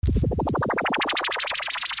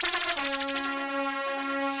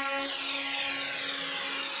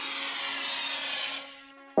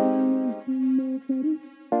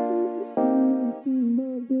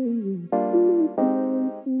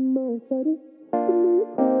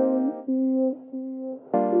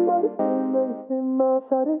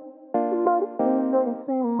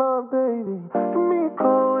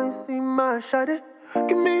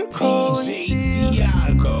Give me a call when you see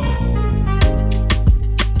Tiago.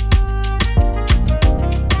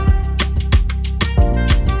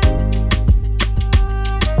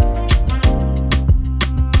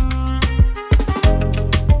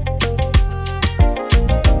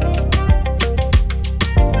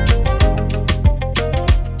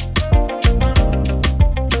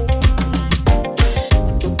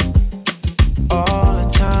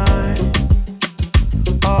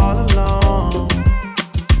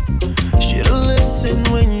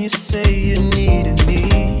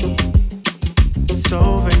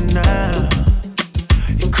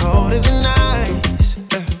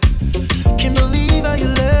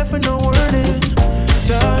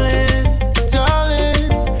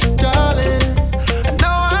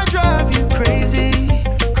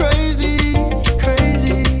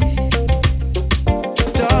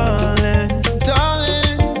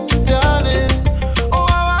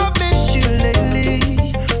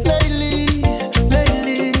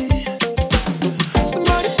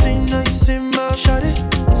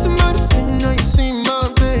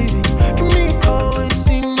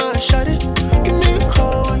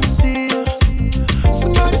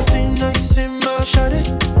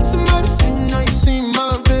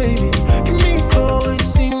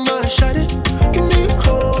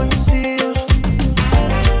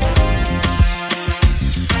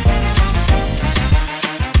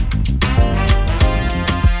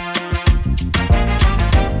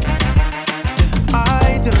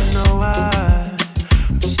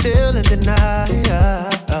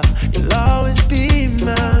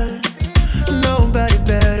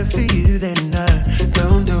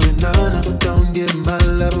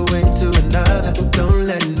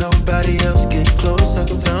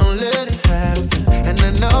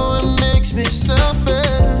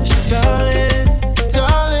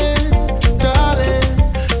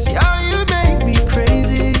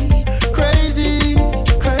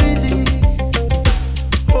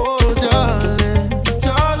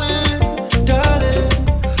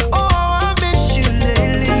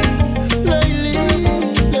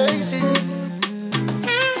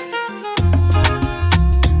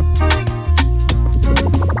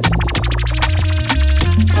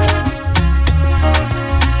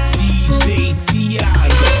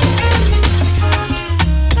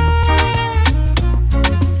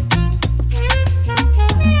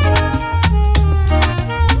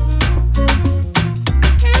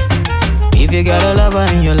 If you got a lover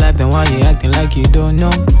in your life, then why you acting like you don't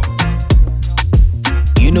know?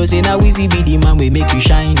 You know, say now Weezy be the man we make you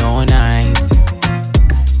shine all night.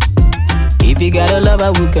 If you got a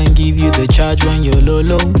lover who can give you the charge when you're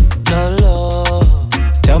low.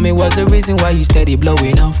 Tell me what's the reason why you steady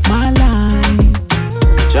blowing off my line?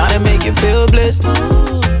 Trying to make you feel blessed.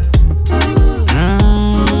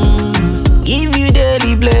 Give you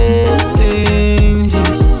daily blessings.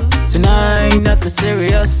 Tonight, nothing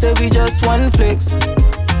serious, so we just one flex.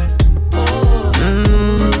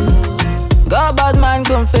 Got bad man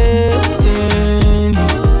confessing.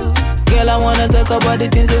 Girl, I wanna talk about the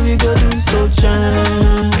things that we go do so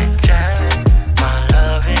jam. My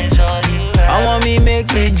love is all you have. I want me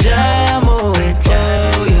make me jam, oh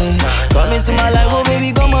yeah. Come into my life, oh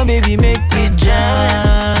baby, come on baby, make me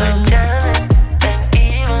jam.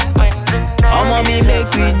 I want me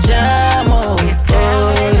make me jam, oh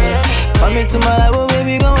yeah. Come into my life, oh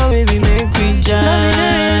baby, come on baby, make me jam. Loving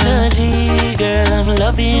her energy, girl, I'm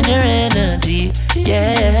loving her energy.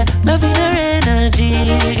 Yeah, loving her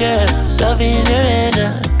energy, girl, loving her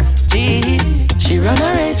energy. She run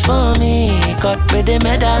a race for me, cut with the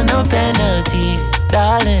medal, no penalty.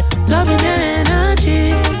 Darling, loving her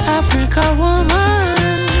energy, Africa woman.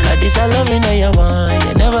 This I loving how you want,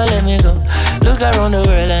 you never let me go. Look around the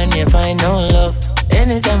world and you find no love.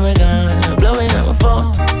 Anytime we're gone, you're blowing up my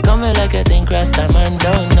phone. Coming like a thing, cross time and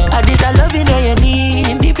don't know. This I loving how you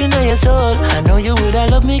need, deep in your soul. I know you would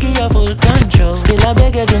have loved me, give you full control. Still I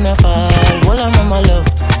beg you do not fall, hold on my love.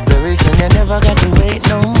 Very soon you never got to wait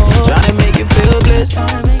no more. Tryna make you feel blessed.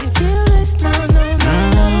 Tryna make you feel blessed, no.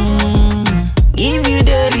 Give you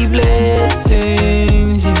daily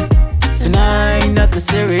blessings. Tonight, nothing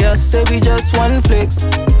serious, so we just one flex.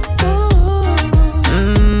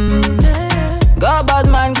 Got bad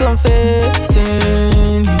man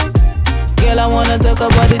confessing. Girl, I wanna talk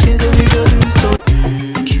about the things that we go do so.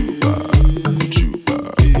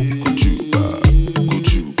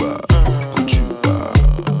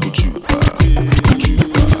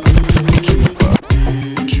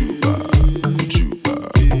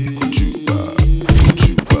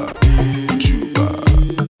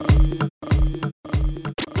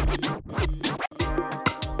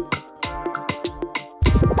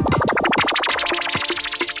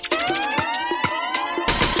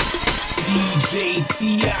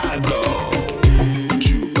 Santiago.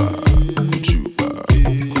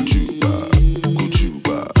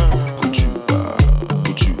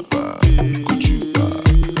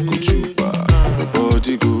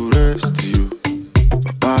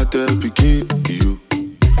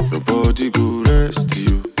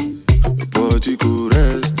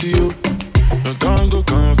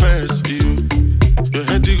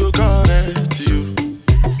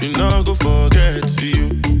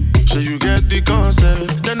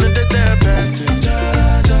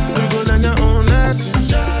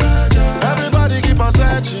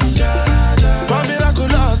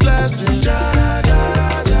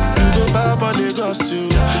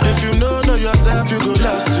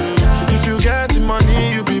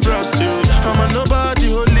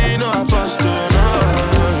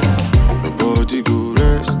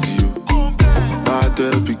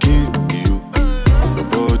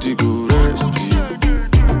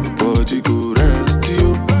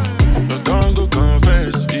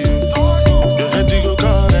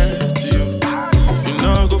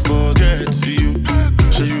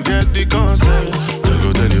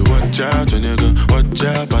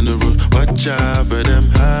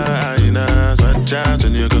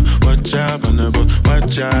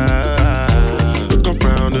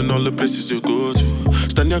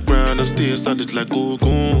 Sounded like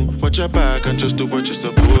Goku. Watch your back and just do what you're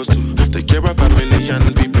supposed to. Take care of family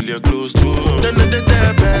and people you're close to. Then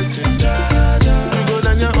they're passing. You go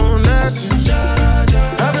learn your own lesson.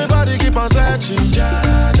 Everybody keep on searching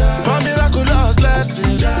for miraculous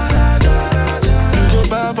blessings. You go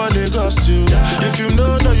back for Lagos, you. If you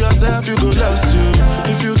know yourself, you go lost you.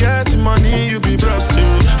 If you get money, you be blessed you.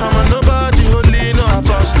 I'm a nobody, holy, no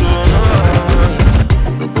apostle. No.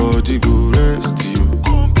 Nobody go rest you.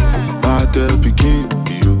 Battle begin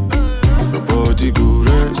you. Your body go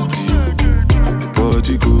rest you. Your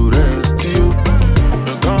body go rest you.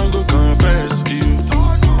 Your tongue go confess you.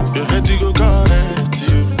 Your head go correct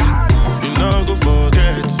you. You know go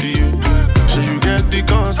forget you. So you get the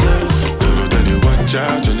concept. They go tell you watch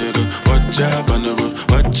out, nigga. Watch out on the road.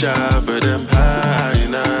 Watch out for them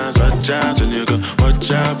hyenas. Watch out, nigga.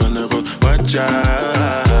 Watch out on the road. Watch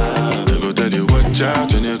out. They go tell you watch out,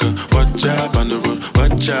 nigga. Watch out on the road.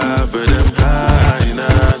 Watch out for them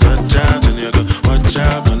hyenas. Watch out, nigga. Watch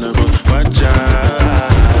out on the road. Watch out.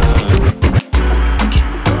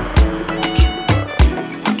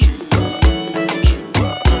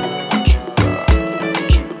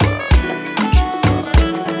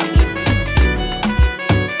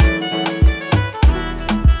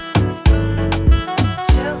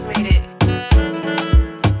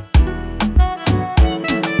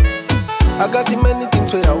 I got the many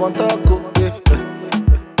things where I want to go.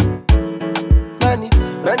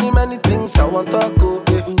 Many things I want to go.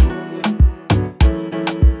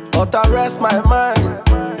 But I rest my mind.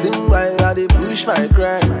 Think while I dey push my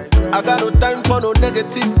grind. I got no time for no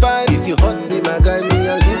negative vibe. If you hurt me, my guy, me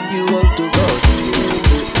I'll leave you all to God.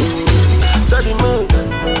 Set the mood,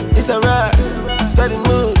 it's alright. Set the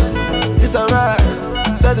mood, it's alright.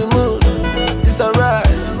 Set the mood, it's alright.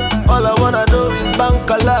 All I wanna do is bank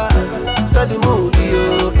a lot. Set the mood,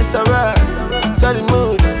 yo, it's alright. Set the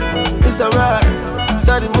mood, it's alright.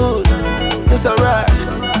 Set the mood, it's alright.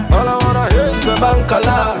 All I wanna hear is a bank a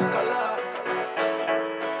lot.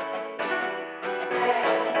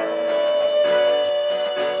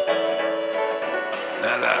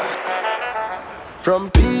 From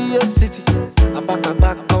PA City, I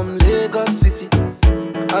back from Lagos City.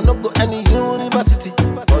 I no go any university,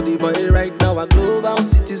 but the boy right now a global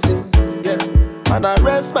citizen. Yeah, and I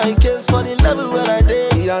rest my case for the level where I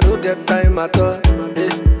did. Me I no get time at all.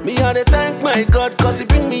 Me I dey thank my God 'cause he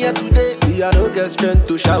bring me here today. Me I no get strength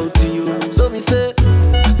to shout to you, so me say,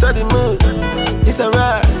 set the mood, it's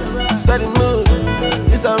alright. Set the mood,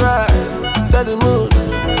 it's alright. Set the mood,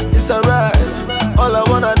 it's alright. All I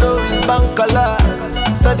wanna do is bank a lot.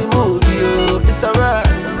 Set the mood, yo, it's alright.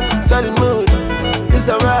 Set the mood, it's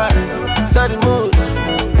alright. Set the mood,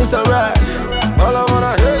 it's alright. All I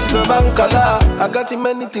wanna hear is a bank a lot. I got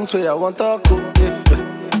many things where I want to go.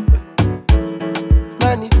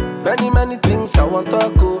 Many things I want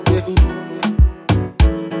to go.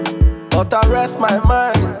 But I rest my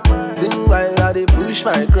mind. Think while I dey push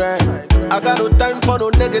my grind. I got no time for no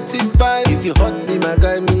negative vibe. If you hurt me, my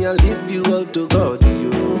guy, me I'll leave you all to God.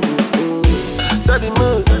 You. Set the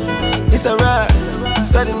mood, it's alright.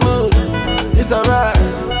 Set the mood, it's alright.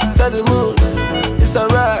 Set the mood, it's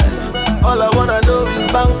alright. All I wanna do is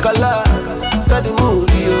bank a lot. Set the mood,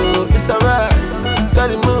 yo, it's alright. Set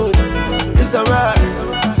the mood, it's alright.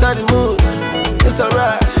 Set the mood, it's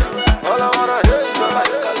alright. All I wanna hear is a bank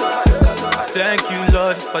a lot. Thank you,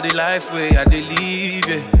 Lord, for the life way I dey live,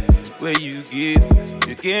 yeah. Where you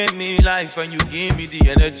give me life and you give me the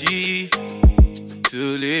energy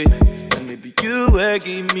to live. And maybe you will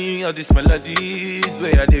give me all these melodies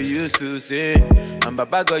where I dey used to sing. And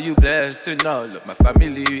Baba God you blessing all of my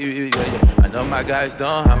family, yeah. I know my guys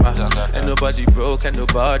don't hammer, and nobody broke and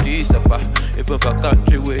nobody suffer. Even for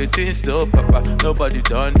country where things no papa, nobody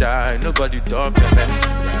don't die, nobody don't pay.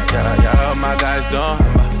 Yeah, my guys don't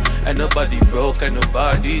hammer, and nobody broke and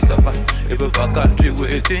nobody suffer. Even for country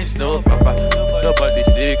where things no papa, nobody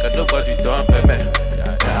sick and nobody don't pay.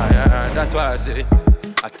 Yeah, that's why I say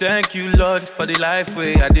I thank you, Lord, for the life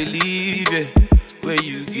way I dey live, yeah. Where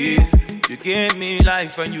you give me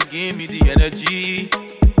life and you give me the energy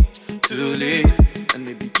to live. And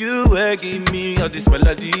maybe you will give me all these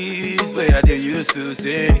melodies where I dey used to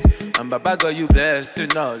sing. And Baba God you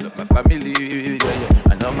blessing all of my family, yeah.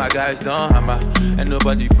 I know my guys don't hammer, and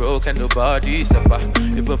nobody broke and nobody suffer.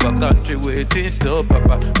 Even for country where things no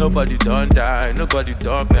papa, nobody don't die, nobody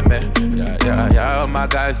don't pay me. Yeah, my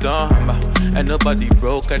guys don't hammer, and nobody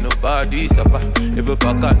broke and nobody suffer. Even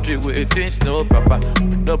for country where things no papa,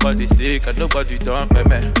 nobody sick and nobody don't pay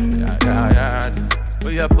me. Yeah. Oh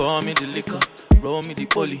yeah, pour me the liquor, roll me the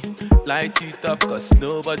poly, light it up cause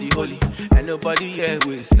nobody holy, and nobody here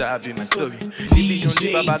will sabi my story.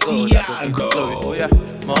 DJ Baba God, I don't give glory. Oh yeah,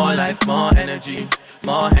 more life, more energy,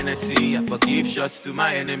 more Hennessy. I forgive shots to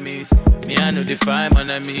my enemies. Me I know they find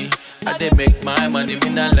money me, I they make my money, me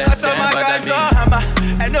not let them bother me.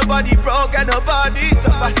 And nobody broke and nobody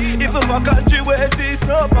suffer. Even for country where it is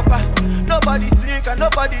no papa, nobody sick and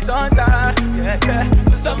nobody don't die. Yeah.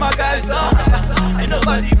 Cause some my guys don't hammer, and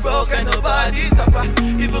nobody broke and nobody suffer.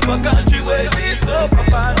 Even for country where it is no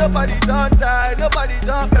papa, nobody don't die, nobody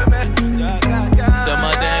don't pay me. Some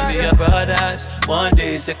of them be your brothers. One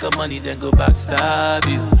day take your money, then go backstab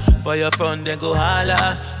you. For your front, then go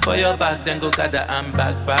holla. For your back, then go gather and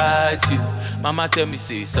backbite you. Mama tell me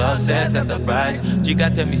say success got the price.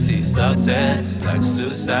 Chica tell me say success is like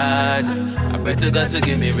suicide. I pray to God to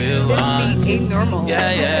give me real ones. This beat ain't normal.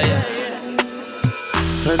 Yeah.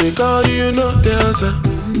 And they call you, you know the answer.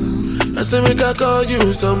 I say make I call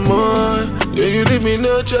you some more. Yeah, you leave me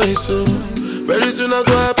no choice, so very soon I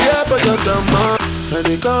go appear for your dama. And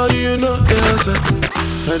they call you, you know the answer.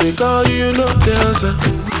 And they call you, you know the answer.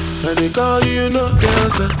 And they call you, you know the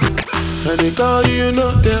answer. And they call you, you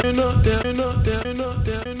know the, you know the, you know the, you know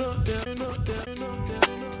the, you know the, you know the, you know the.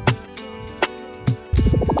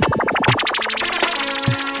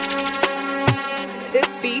 This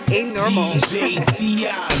beat ain't normal. DJ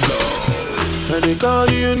Tiago. And they call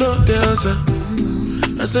you, you know the answer.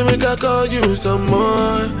 I say make I call you some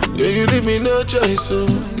more. Yeah, you leave me no choice, so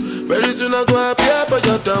very soon I go appear for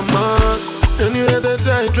your demand. And you had that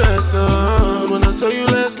tight dress on when I saw you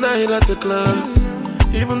last night at the club.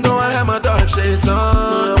 Even though I had my dark shades on,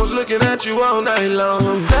 I was looking at you all night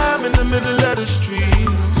long. I'm in the middle of the street.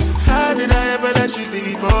 How did I ever let you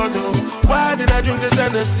leave? Oh no, why did I drink this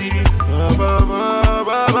Hennessy? And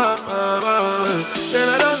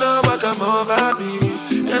I don't know what come over me,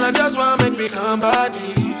 and I just wanna make me come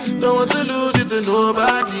body. Don't want to lose it to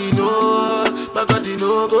nobody, no. My God, you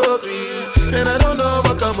know go free. And I don't know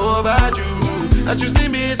what come over you. As you see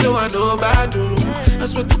me, so I know about you. I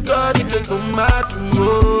swear to God, you can come out too.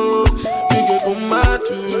 Oh, you can come out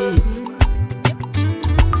too.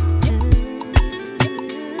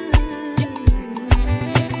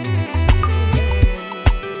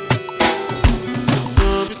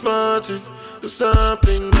 Do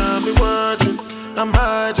something I've been watching. I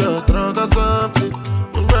might just drunk or something.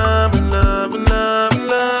 I'm rhyming, loving like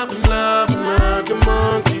a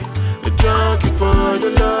monkey, a junkie for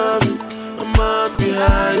your loving. I must be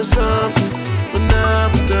high or something, but now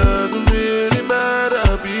it doesn't really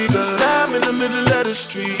matter because I'm in the middle of the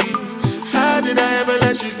street. How did I ever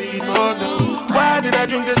let you leave? Oh no, why did I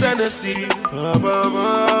drink this Hennessy? And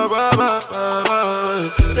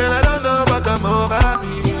I don't know what come over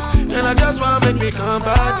me, and I just wanna make me come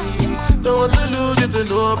body. Don't want to lose it to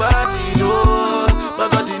nobody, no. My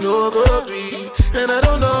body no go free, and I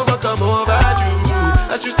don't know what come over you.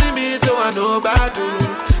 As you see me, so I know about you.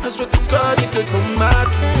 I swear to God, you could come out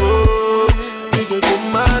too. Oh, you could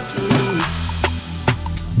come out too.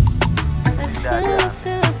 I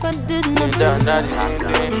feel if I didn't have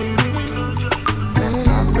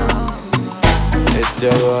It's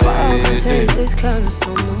your I can take this kind of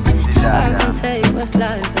so much. I can't take what's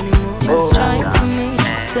lies anymore. It's trying for me,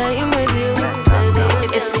 playing with you, baby.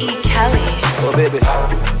 It's E. Kelly. Oh baby,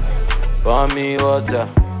 pour me water,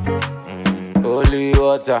 holy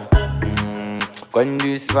water, quench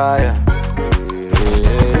this fire.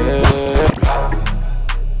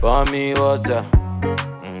 Pour me water,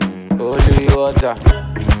 Holy water,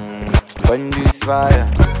 quench this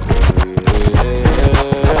fire.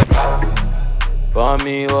 Pour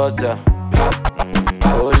me water,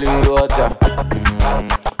 holy water,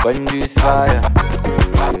 quench this fire.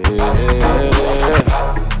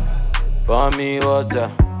 Pour me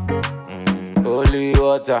water, holy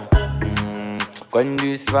water, quench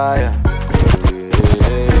this fire.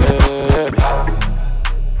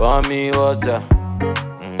 Pour me water,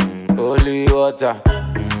 holy water,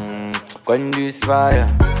 quench this fire.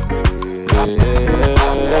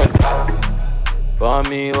 Pour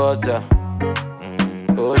me water,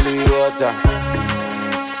 holy water,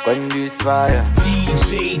 quench this fire.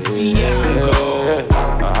 DJ Tiago.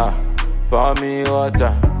 Pour me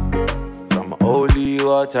water, some holy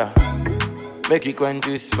water, make it quench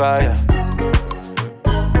this fire.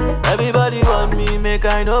 Everybody want me, make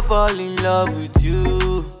I no fall in love with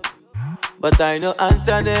you. But I no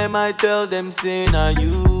answer them, I tell them say na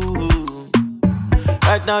you.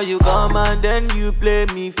 Right now you come and then you play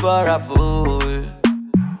me for a fool.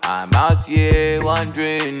 I'm out here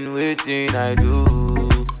wondering waiting I do.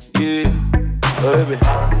 Yeah, baby,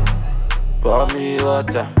 pour me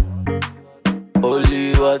water,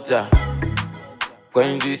 holy water,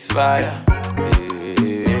 quench this fire.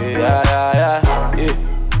 Yeah.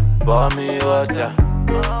 Pour me water,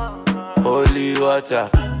 holy water,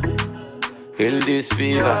 heal this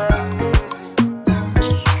fever.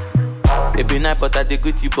 Every night but I take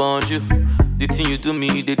with you bonjour. The thing you do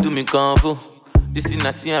me, they do me kung fu. This thing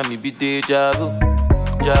I see and me be deja vu,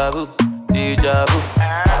 deja vu.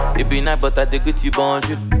 Every night but I take with you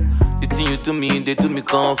bonjour. The thing you do me, they do me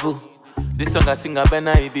kung fu. This song I sing I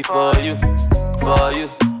better it be for you,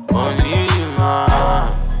 only you.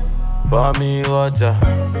 Pour me water,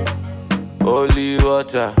 holy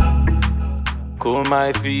water, cool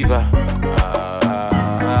my fever.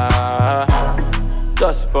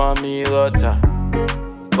 Just pour me water,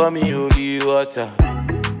 pour me holy water,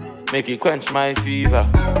 make it quench my fever.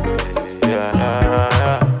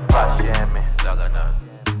 Yeah.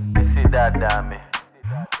 Me, see that dame,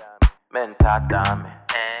 mental dame,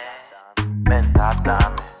 mental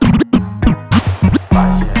dame.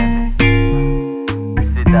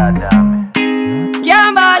 See that dame.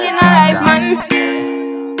 Can't ball in a life, man.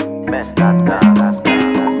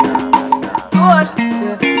 Ghost,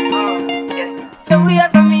 yeah. So we are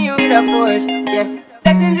coming here with a force, yeah.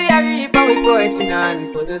 Blessings we are reap and we coursing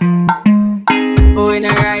on for the. But we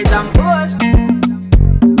not rise and boast.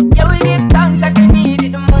 Yeah, we give thanks that we need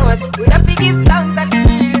it the most. We have to give thanks that we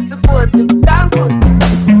really supposed to. Thankful.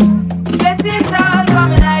 Blessings all for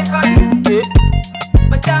my life, and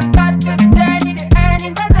but thank God for the journey, the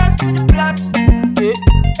earnings are just for the plus.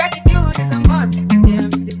 Gratitude is a must. Yeah,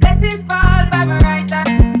 see blessings fall by my right hand.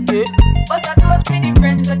 But I toast with the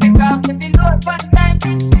friends that take off with the load. One time,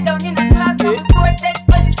 please sit down in a class. So before I take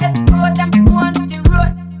money, set the road and go on with the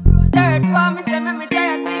road. Third form, me say me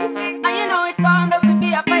try a thing. And you know it formed up to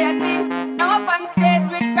be a fire thing. Now up on stage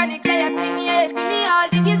with chronic, say I sing. Yes, give me all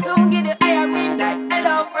the gifts, soon get the higher ring. Like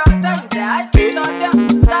hello, brother, we say I just saw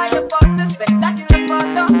them. Saw your poster, spectacular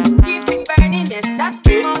photo. Keep it burning, yes, that's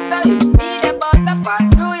the motto. You need about the pass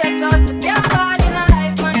through your soul to be a ball in a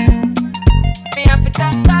life, man. Me have to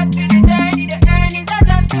thank God for the journey, the earnings are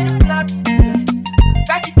just for the plus.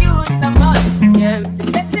 Gratitude is a must. Yeah, see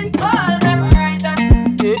blessings fall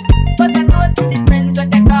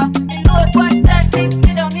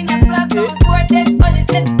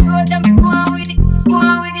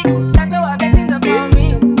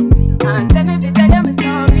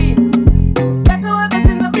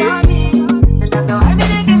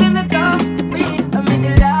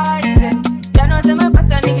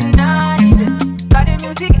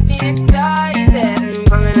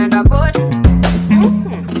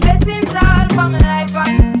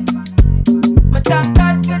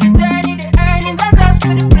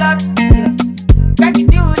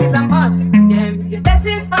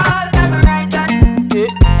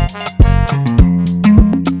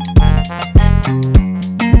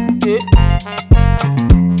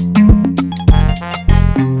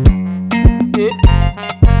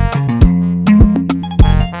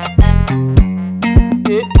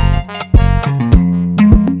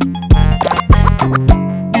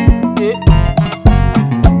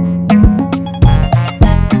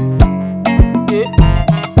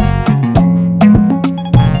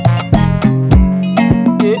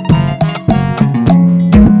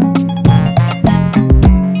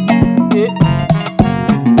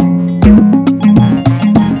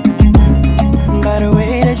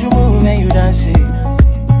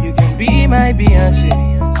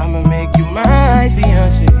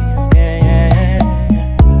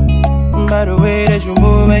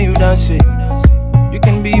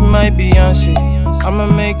my Beyonce. I'ma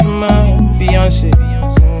make you my fiance.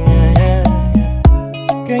 Yeah.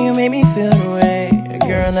 Girl, you made me feel the way a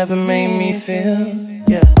girl never made me feel.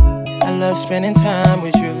 Yeah, I love spending time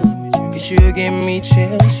with you, 'cause you give me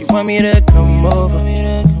chills. She want me to come over,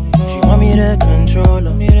 she want me to control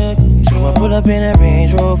her. So I pull up in a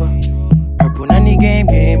Range Rover. Her Punani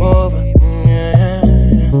game over. Yeah.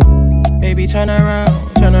 Baby, turn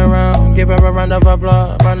around, give her a round of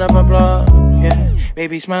applause, yeah.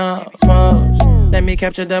 Baby, smile, let me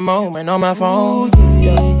capture the moment on my phone,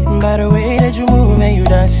 yeah. By the way that you move and you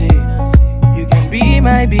dance it, you can be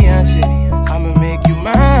my Beyonce. I'ma make you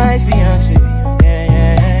my fiance,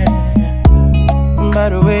 yeah. By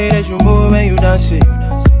the way that you move and you dance it,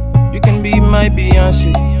 you can be my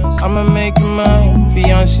Beyonce. I'ma make you my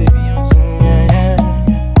fiance, yeah.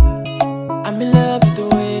 I'm in love with the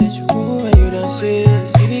way that you move and you dance it.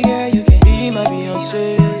 Baby girl, you can be my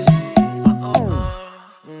Beyonce.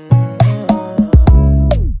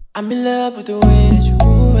 I'm in love with the way that you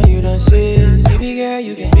move and you dance it. Baby girl,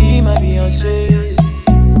 you can be my Beyonce.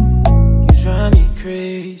 You drive me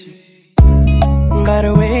crazy. By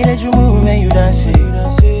the way that you move and you dance it,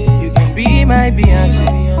 you can be my Beyonce.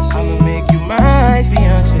 I'ma make you my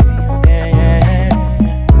fiance, yeah.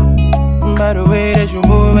 By the way that you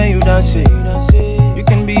move and you dance it, you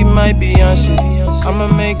can be my Beyonce. I'ma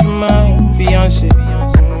make you my fiance,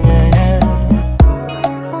 yeah.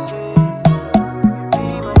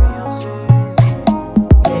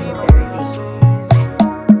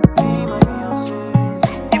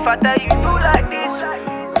 If I tell you do like this,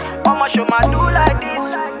 I'ma show my do like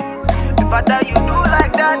this. If I tell you do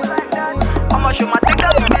like that, I'ma show my take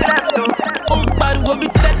up to the left though. Oh, but we be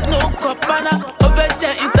techno copana,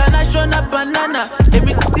 overture international banana.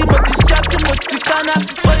 Emi ti mo ti sharp ti mo ti kana.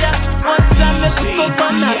 Oh yeah, one time make we go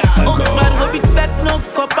banana. Oh, but we be techno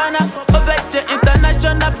copana, overture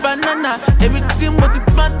international banana. Emi ti mo ti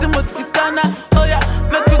plant ti mo ti kana. Oh yeah,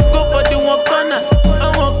 make we go for the one corner,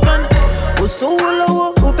 one corner. Oh so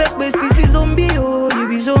low, oh fake be sisi zombie, oh you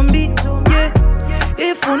be zombie, yeah.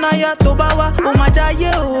 If unaya tobawa, oh my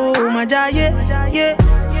jaye, yeah.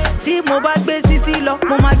 Tí mo bá gbé sisi lọ,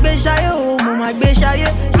 mo máa gbé ṣayé, oh mo máa gbé ṣayé,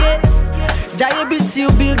 yeah. Jaye be till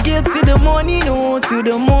Bill Gates till the morning, oh till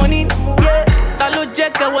the morning, yeah. Ta ló jẹ́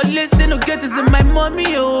kẹ́ wọlé sínú gate is my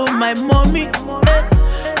mommy, oh my mommy, eh.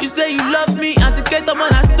 You say you love me, Auntie Kate, I'm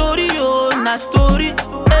on a story, oh na story,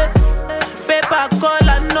 eh. Paper call,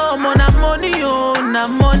 I know I'm on a money, oh na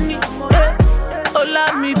money, eh.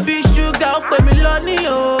 Ola mi be sugar, ó pè mí lọ́ní,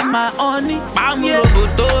 oh my honey, yeah.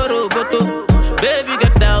 Roboto, baby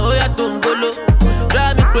get down, oh yeah, tongolo.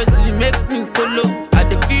 Drive me crazy, make me colo. I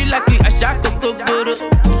dey feel like I shaka kokoro.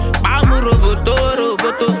 Pamu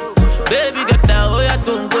roboto, baby get down, oh yeah,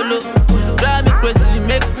 tongolo. Drive me crazy,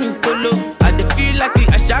 make me colo. I dey feel like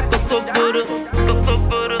I shaka kokoro.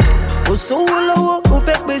 Oh so low, oh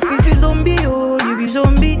fake be sisi zombie, oh you be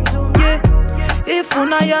zombie, yeah. If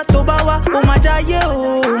unaya tobawa, oh my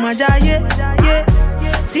jaye, yeah.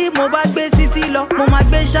 Tí mo bá gbé sisi lọ, mo máa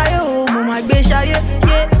gbé ṣayé, oh mo máa gbé ṣayé,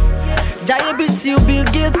 yeah. Jaye be till Bill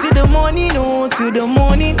Gates till the morning, oh till the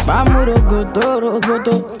morning. Pamu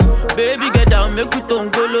roboto. Baby get down, make we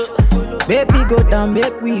tongolo. Baby go down,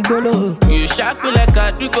 make we go low. You shock me like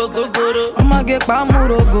I do go. I'ma get pamu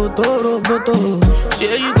roboto.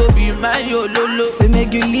 Say you go be my yololo. Say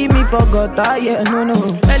make you leave me for gutter, yeah, no.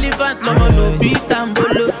 Elephant lomo no be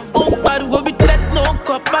tambolo. Oh, but we be techno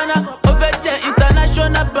copana. Overture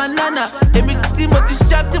international banana. Emi ti mo ti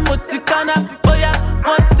sharp ti mo ti kana. Oh yeah,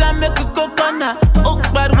 one time make we go corner. Oh,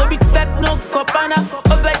 but we be techno copana.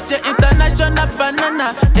 Overture international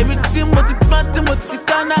banana. Emi ti mo ti plant ti mo ti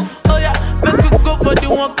kana. Oh yeah, make we go for the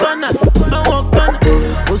one corner, one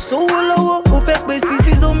corner. Oh so low, oh fake be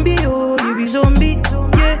sisi zombie, oh you be zombie,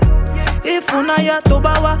 yeah. If unaya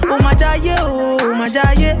tobawa, oh my jaye,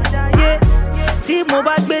 yeah. Tí mo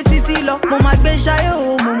bá gbé sisi lọ, mo máa gbé ṣayé,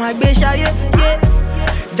 oh mo máa gbé ṣayé, yeah.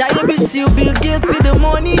 Jaye be till Bill Gates till the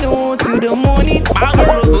morning, oh till the morning. Pamu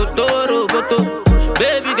roboto,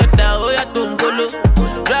 baby get down, oh yeah, tongolo.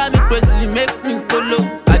 Drive me crazy, make me colo.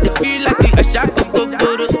 I dey feel like I shaka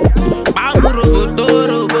kokoro. Pamu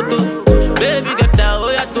roboto, baby get down, oh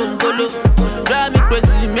yeah, tongolo. Drive me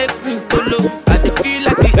crazy, make me colo. I dey feel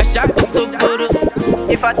like I shaka kokoro.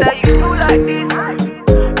 If I tell you do like this,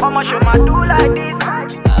 I'ma show my do like this.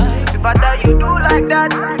 If I tell you do like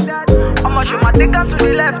that, I'ma show my take up to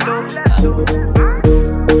the left though.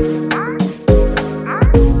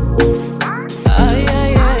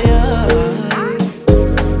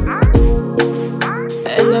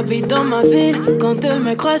 Elle habite dans ma ville, quand elle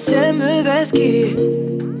me croise, elle me basquille.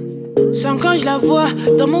 Sans quand je la vois,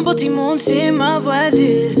 dans mon petit monde, c'est ma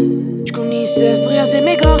voisine. J'connais ses frères et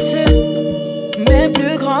mes garçons, mes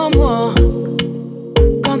plus grands moi.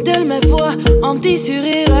 Quand elle me voit, en petit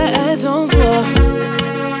sourire, elles envoient.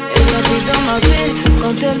 Elle habite dans ma ville,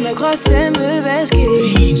 quand elle me croise, c'est mauvaise qui.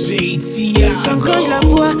 DJ Tiago. Sans quand je la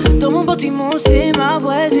vois, dans mon bâtiment, c'est ma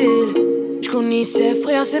voisine. J'connais ses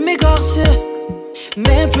frères, c'est mes garçons,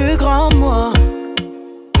 mes plus grands moi.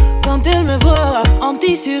 Quand elle me voit, en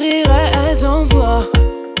petit sourire, elles envoient.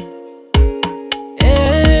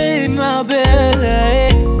 Hey ma belle, hey.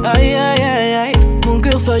 Aïe aïe aïe aïe. Mon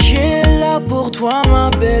cœur fâché là pour toi ma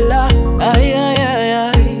belle. Aïe aïe aïe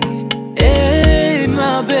aïe. Hey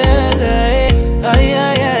ma belle, hey. Aïe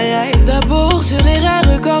aïe aïe aïe. D'abord sourire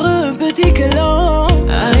encore un petit câlin.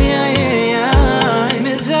 Aïe aïe aïe aïe.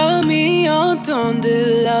 Mes amis entendent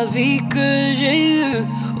la vie que j'ai eue,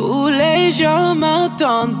 où les gens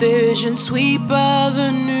m'attendaient, je ne suis pas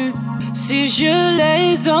venue. Si je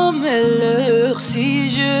les emmêle, si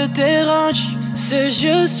je dérange, ce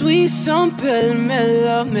je suis sans pêle-mêle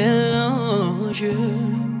à mélange.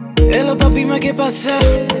 Et le papi m'a qu'est passé,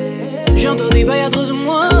 j'ai entendu bah y'a 3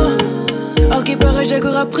 mois. Alors qu'il paraît je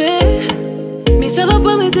cours après, mais ça va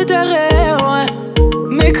pas m'être taré, ouais.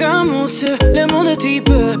 Mais comme on sait, le monde est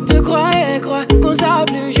type te croyais qu'on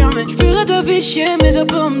s'appelle plus jamais. J'purrais t'afficher, mais ça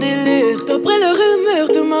peut me délire. D'après la rumeur,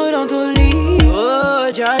 tout mort dans ton lit.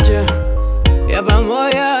 Oh, dja dja, y'a pas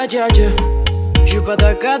moyen, dja dja. J'suis pas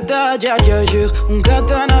ta kata, dja dja. Jure, un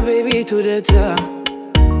katana, baby, tout le temps.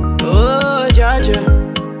 Oh, dja dja,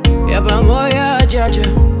 y'a pas moyen, dja dja.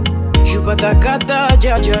 J'suis pas ta kata,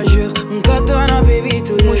 dja dja. Jure, un katana, baby,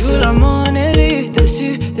 tout le temps. Moi j'veux la monnaie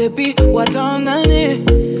dessus depuis autant d'années.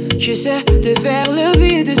 J'essaie de faire le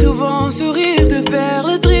vide, souvent sourire, de faire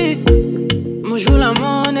le tri. Moi j'veux la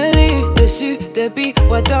monnaie dessus depuis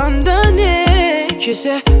autant d'années.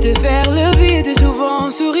 J'essaie de faire le vide,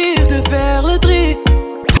 souvent sourire, de faire le tri.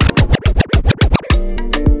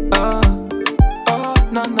 Ah, oh,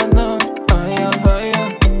 na na na, aïe aïe aïe.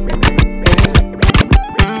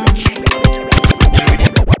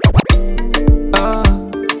 Ah,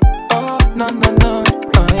 oh, na na na,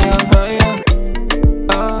 aïe aïe aïe.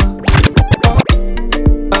 Ah, oh,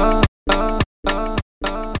 ah, ah, ah,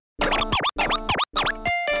 ah.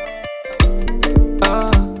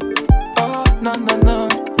 Ah, oh, na na na,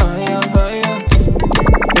 aïe aïe aïe.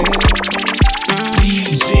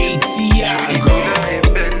 DJ Tiago.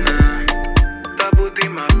 Ta beauté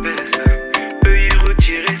m'apaise, peut y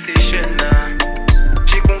retirer ses chaînes.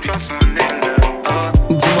 J'ai confiance en elle.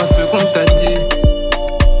 Dis-moi ce qu'on t'a dit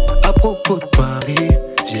à propos de Paris.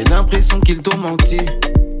 J'ai l'impression qu'ils t'ont menti.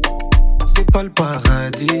 C'est pas le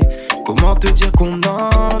paradis. Comment te dire qu'on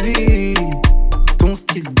envie ton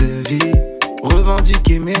style de vie,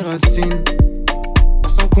 revendiquer mes racines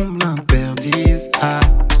sans qu'on me l'interdise. Ah,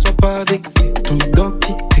 sois pas vexé, ton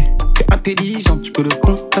identité. T'es intelligente, tu peux le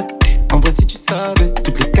constater. En vrai, si tu savais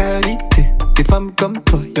toutes les qualités des femmes comme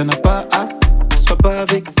toi, y'en a pas assez. Sois pas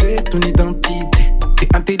vexé, ton identité. T'es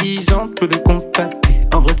intelligente, tu peux le constater.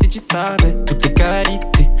 En vrai, si tu savais toutes les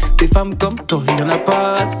qualités des femmes comme toi, y'en a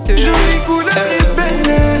pas assez. Jolie couleur et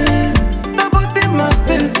belle, ta beauté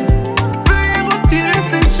m'apaise. Veuillez retirer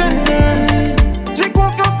ses chaînes. J'ai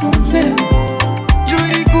confiance en elle.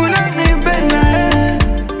 Jolie couleur et belle,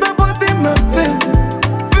 ta beauté m'apaise.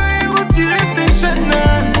 Veuillez retirer ses chaînes.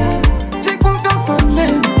 J'ai confiance en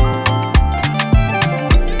elle.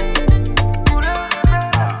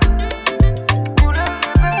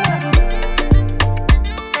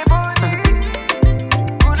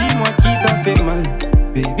 Dis-moi qui t'a fait mal,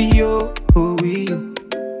 baby oh, oh oui.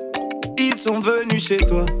 Ils sont venus chez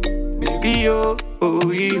toi, baby oh, oh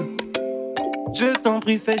oui. Je t'en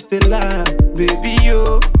prie, sèche tes larmes, baby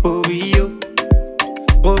oh, oh oui oh.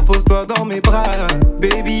 Repose-toi dans mes bras,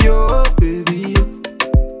 baby oh, baby oh.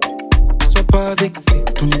 Sois pas vexé,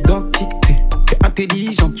 ton identité. T'es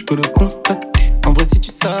intelligente, tu peux le constater. En vrai, si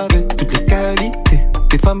tu savais toutes les qualités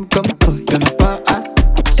des femmes comme toi, y'en a pas assez.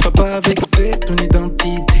 Sois pas vexé, ton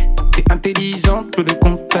identité. T'es intelligente, tu peux le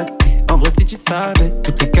constater. En vrai, si tu savais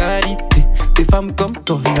toutes les qualités des femmes comme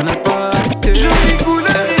toi, y'en a pas assez. Jolie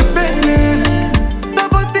couleur et belle, ta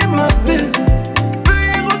beauté m'apaise.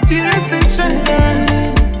 Veuillez retirer ses chaînes.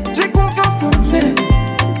 J'ai confiance en elle.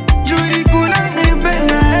 Jolie couleur et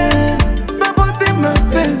belle, ta beauté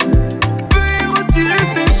m'apaise. Veuillez retirer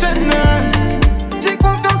ses chaînes. J'ai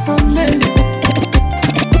confiance en elle.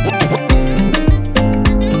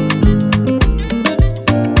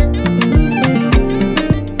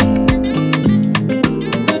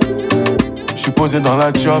 J'suis posé dans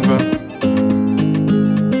la job.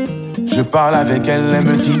 Je parle avec elle, elle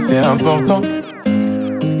me dit c'est important.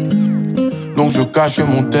 Donc je cache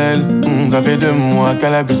mon tel. Ça fait 2 mois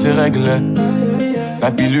qu'elle a bu ses règles.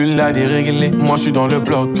 La pilule l'a déréglée. Moi je suis dans le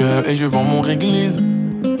bloc et je vends mon réglise.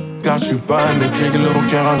 Car je suis pas un mec réglo, au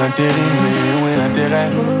cœur en intérim. Mais où est l'intérêt?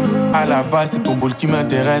 À la base c'est ton bol qui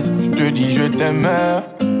m'intéresse. Je te dis je t'aime.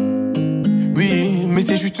 Oui, mais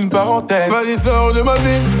c'est juste une parenthèse. Vas-y, sors de ma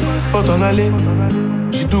vie, faut t'en aller.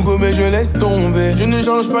 J'ai tout gommé, je laisse tomber. Je ne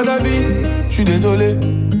change pas d'avis, je suis désolé.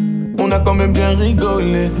 On a quand même bien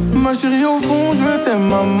rigolé. Ma chérie, au fond, je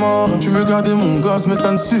t'aime à mort. Tu veux garder mon gosse, mais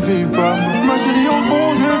ça ne suffit pas. Ma chérie, au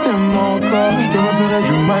fond, je t'aime encore. Je te referai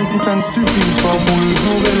du mal si ça ne suffit pas. Au fond, le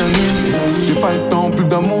jour et la nuit, j'ai pas le temps. Plus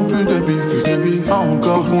d'amour, plus de bif. Ah,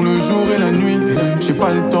 encore, au fond, le jour et la nuit, j'ai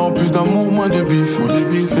pas le temps. Plus d'amour, moins de bif.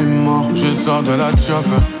 C'est mort, je sors de la chop.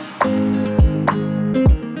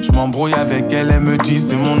 Je m'embrouille avec elle, elle me dit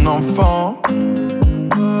c'est mon enfant.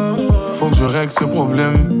 Faut que je règle ce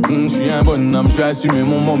problème. Je suis un bonhomme, je vais assumer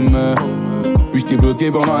mon moment. Puis je t'ai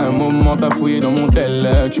bloqué pendant un moment, t'as fouillé dans mon tel.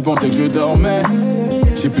 Tu pensais que je dormais.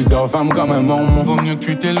 J'ai plusieurs femmes comme un mormon. Vaut mieux que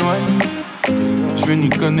tu t'éloignes. Je veux ni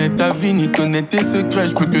connaître ta vie, ni connaître tes secrets.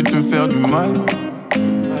 Je peux que te faire du mal.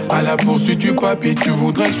 À la poursuite du papier, tu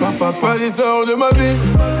voudrais que je sois papa. Allez, sors de ma vie,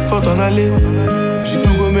 faut t'en aller. J'ai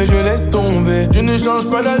tout gommé, je laisse tomber. Je ne change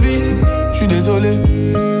pas d'avis, je suis désolé.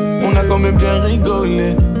 On a quand même bien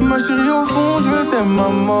rigolé. Ma chérie, au fond, je t'aime à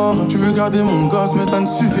mort. Tu veux garder mon gosse, mais ça ne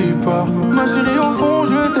suffit pas. Ma chérie, au fond,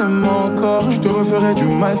 je t'aime encore. Je te referai du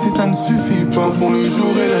mal si ça ne suffit pas. Au fond, le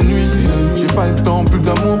jour et la nuit, j'ai pas le temps. Plus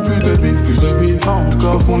d'amour, plus de bif.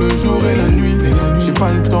 Encore, au fond, le jour et la nuit, j'ai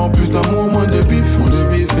pas le temps. Plus d'amour, moins de bif.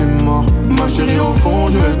 C'est mort. Ma chérie, au fond,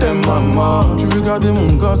 je t'aime à mort. Tu veux garder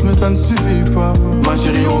mon gosse, mais ça ne suffit pas. Ma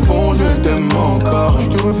chérie, au fond, je t'aime encore. Je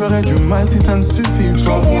te referai du mal si ça ne suffit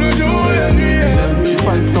pas. Au fond, le jour et la nuit, j'ai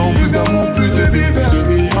pas le temps. Plus d'amour, plus de bif.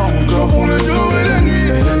 Encore, au fond, le jour et la nuit,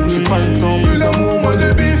 j'ai pas le temps. Plus d'amour, moins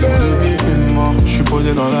de bif. C'est mort. Je suis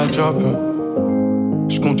posé dans la chop.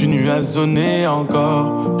 Je continue à zoner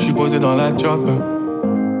encore. Je suis posé dans la chop.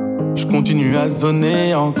 Je continue à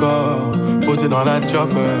zoner encore. Posé dans la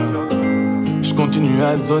chop. Je continue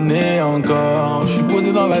à zoner encore. Je suis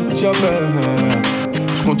posé dans la chop.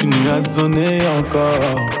 Je continue à zoner encore.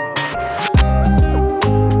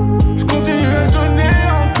 Je continue à zoner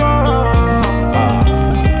encore.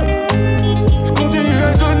 Je continue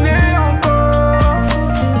à zoner encore.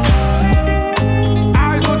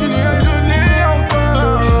 Ah, je continue à zoner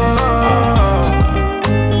encore.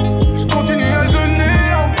 Je continue à zoner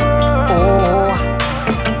encore.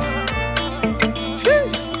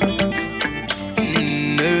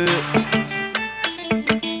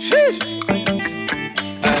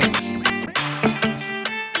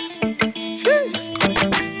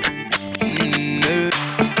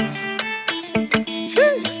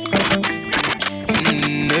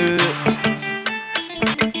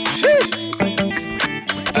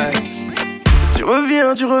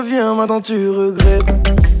 Tu reviens, maintenant tu regrettes.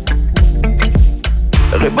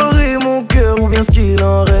 Réparer mon cœur ou bien ce qu'il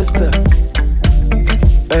en reste.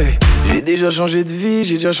 Hey, j'ai déjà changé de vie,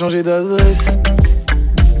 j'ai déjà changé d'adresse.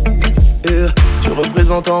 Tu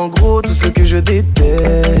représentes en gros tout ce que je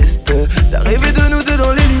déteste. T'as rêvé de nous deux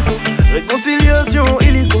dans l'hélico. Réconciliation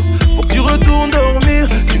illico. Faut que tu retournes dormir.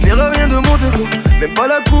 Tu verras rien de mon déco. Même pas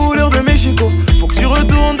la couleur de mes chicots. Faut que tu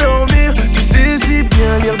retournes dormir. Tu sais si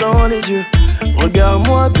bien lire dans les yeux.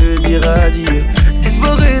 Regarde-moi te dire adieu.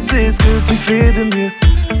 Disparaître c'est ce que tu fais de mieux.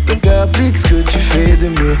 Donc applique ce que tu fais de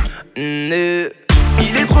mieux.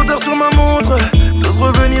 Il est trop tard sur ma montre. T'oses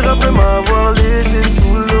revenir après m'avoir laissé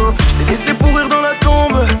sous l'eau. Je t'ai laissé pourrir dans la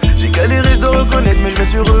tombe. J'ai galéré, je dois reconnaître, mais je me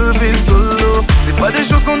suis refait solo. C'est pas des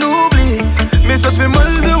choses qu'on oublie, mais ça te fait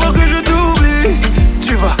mal de voir que je t'oublie.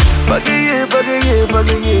 Tu vas bagayer, bagayer,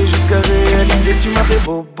 bagayer jusqu'à réaliser que tu m'as fait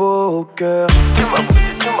bobo au cœur. Tu m'as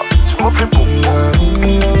fait bobo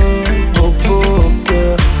au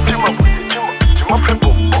cœur. Tu m'as fait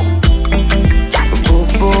bobo au cœur.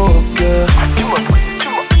 Bobo au cœur.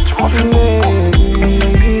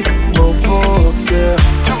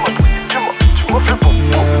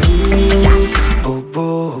 Bobo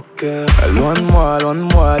au cœur. Loin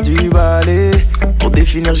de moi du balai. Pour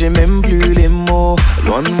définir j'ai même plus les mots.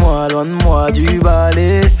 Loin de moi du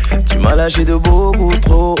balai. Tu m'as lâché de beaucoup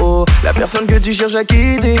trop haut. La personne que tu cherches à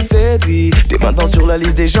quitter cette vie. T'es maintenant sur la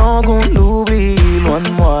liste des gens qu'on oublie. Loin de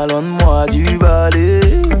moi du balai.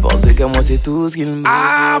 Penser qu'à moi c'est tout ce qu'il me.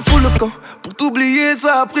 Ah, fous le camp. Pour t'oublier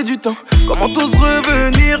ça a pris du temps. Comment t'oses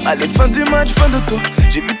revenir? Allez, fin du match, fin de toi.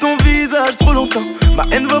 J'ai vu ton visage trop longtemps. Ma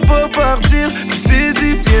haine va pas partir. Tu sais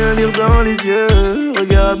si bien lire dans les yeux.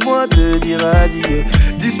 Regarde-moi te dire adieu.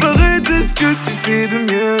 Disparaître c'est ce que tu fais de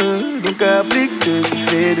mieux. Donc applique ce que tu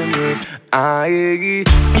fais de mieux. Aïe,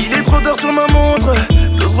 il est trop tard sur ma montre.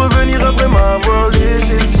 T'oses revenir après m'avoir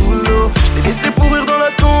laissé sous l'eau. Je t'ai laissé pourrir dans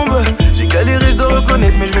la tombe. J'ai galéré, je dois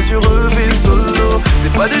reconnaître, mais je me suis relevé solo.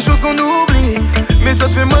 C'est pas des choses qu'on oublie, mais ça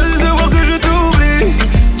te fait mal de voir que je t'oublie.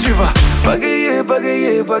 Tu vas bagayer,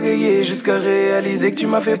 bagayer, bagayer jusqu'à réaliser que tu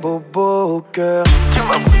m'as fait bobo au cœur. Tu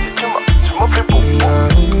m'as poussé, tu m'as fait bobo.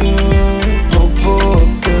 Bobo au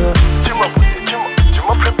cœur. Tu m'as poussé, tu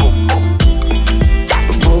m'as fait bobo.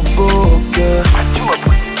 Bobo au cœur. Tu m'as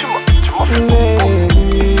poussé, tu m'as fait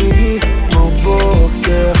bobo au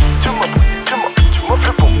cœur. Tu m'as poussé, tu m'as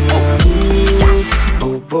fait bobo.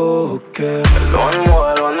 Bobo au cœur. Loin de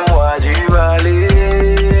moi tu vas aller.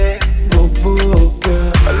 Bobo au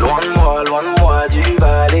cœur. Loin de moi tu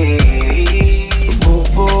vas aller.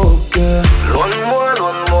 Bobo au cœur. Loin de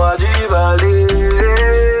moi tu vas aller.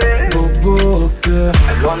 Bobo au cœur.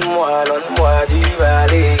 Loin de moi tu vas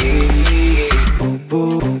aller.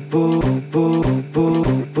 Bobo, bobo, bobo,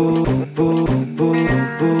 bobo,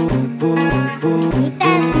 bobo,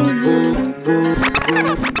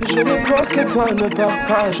 je ne pense que toi, ne pars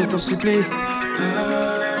pas, je t'en supplie.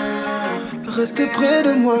 Reste près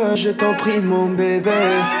de moi, je t'en prie, mon bébé.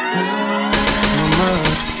 Maman,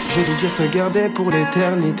 je désire te garder pour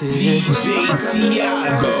l'éternité.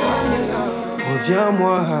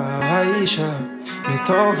 Reviens-moi, Aïcha, ne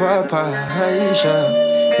t'en va pas, Aïcha.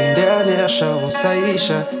 Une dernière chance,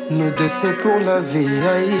 Aïcha, nous deux c'est pour la vie,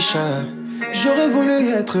 Aïcha. J'aurais voulu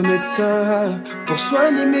être médecin pour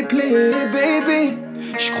soigner mes plaies, baby.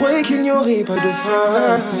 Je croyais qu'il n'y aurait pas de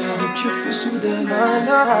fin. La rupture fut soudaine,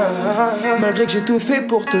 malgré que j'ai tout fait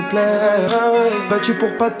pour te plaire. Battu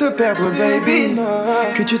pour pas te perdre, baby.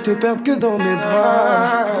 Que tu te perdes que dans mes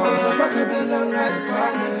bras.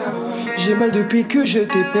 J'ai mal depuis que je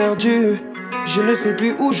t'ai perdu. Je ne sais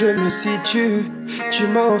plus où je me situe. Tu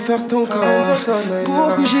m'as offert ton corps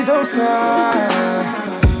pour que j'y danse.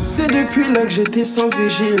 C'est depuis là que j'étais sans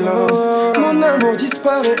vigilance. Mon amour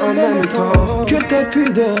disparaît en même temps que ta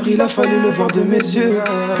pudeur. Il a fallu le voir de mes yeux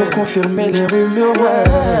pour confirmer les rumeurs. Ouais,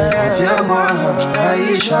 reviens-moi,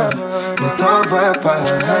 Aïcha, ne t'en va pas,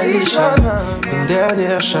 Aïcha. Une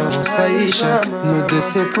dernière chance, Aïcha. Nous deux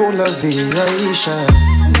c'est pour la vie, Aïcha.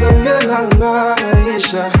 Zangelanga,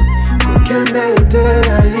 Aïcha. Kokenete,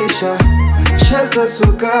 Aïcha. Chasse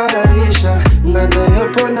suka, Aïcha. Ngana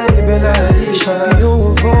yopona ibela, Aïcha.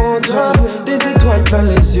 Au ventre, des étoiles plein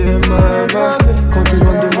les yeux, maman. Quand t'es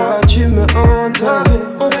loin de moi, tu me hantes.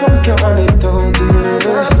 On forme car en étant deux.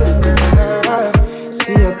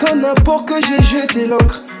 C'est à ton apport que j'ai jeté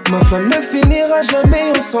l'encre. Ma flamme ne finira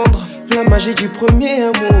jamais en cendres. La magie du premier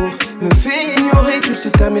amour me fait ignorer qu'il se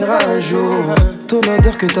terminera un jour. Ton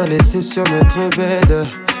odeur que t'as laissée sur notre bed.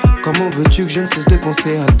 Comment veux-tu que je ne cesse de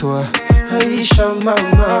penser à toi? Aïcha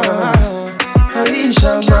mama,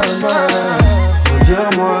 Aïcha mama.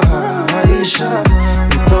 Reviens-moi, Aïcha,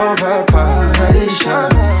 ne t'en va pas, Aïcha.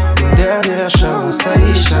 Une dernière chance,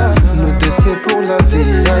 Aïcha. Nous deux c'est pour la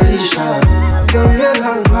vie, Aïcha.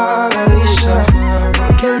 Zangelanga, Aïcha.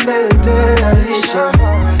 Kendete, Aïcha.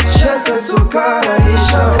 Chasse suka,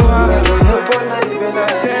 Aïcha.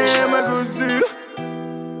 T'es ma gossure,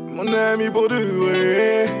 mon ami pour de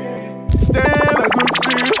vrai. T'es ma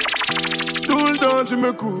gossure, tout le temps tu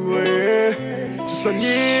me courais. Tu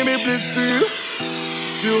soignais mes blessures,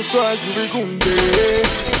 sur toi je pouvais compter.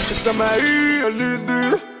 Et ça m'a eu à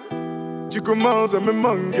l'usure, tu commences à me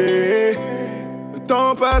manquer. Le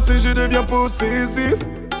temps passe et je deviens possessif.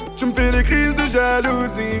 Tu me fais des crises de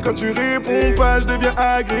jalousie. Quand tu réponds pas je deviens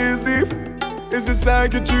agressif. Et c'est ça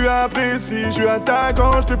que tu apprécies. Je suis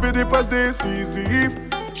attaquant, je te fais des passes décisives.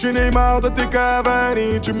 Je suis Neymar dans tes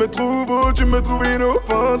Cavani. Tu me trouves beau, tu me trouves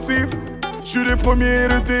inoffensif. Je suis le premier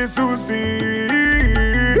de tes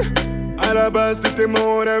soucis. À la base t'étais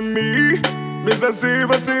mon ami, mais ça s'est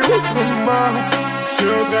passé autrement. Je suis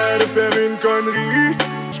en train de faire une connerie.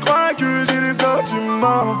 Je crois que j'ai des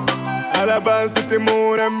sentiments. À la base t'étais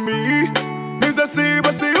mon ami, mais ça s'est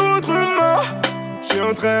passé autrement. Je suis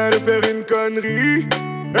en train de faire une connerie.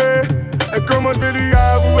 Et comment je vais lui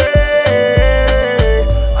avouer?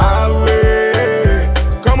 Avouer.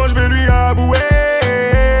 Comment je vais lui avouer?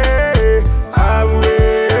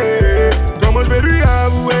 Avouer. Comment je vais lui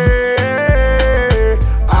avouer?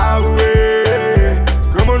 Avouer.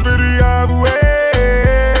 Comment je vais lui avouer?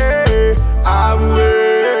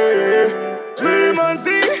 Avouer. Je me demande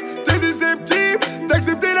si t'es susceptible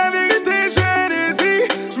d'accepter la vérité, j'ai des si.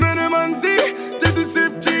 Je me demande si t'es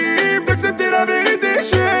susceptible d'accepter la vérité,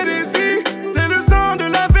 j'ai des si. T'es le sang de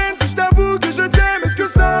la veine,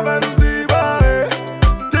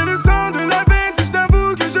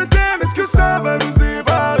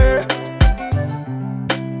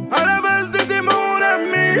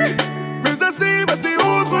 passer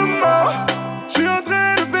autrement. J'suis en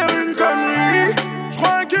train de faire une connerie.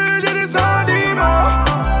 J'crois que j'ai des sentiments.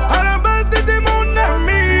 À la base c'était mon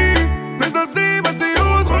ami, mais ça s'est passé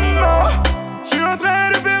autrement. J'suis en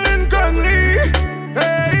train de faire une connerie.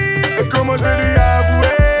 Hey, comment je vais lui avouer?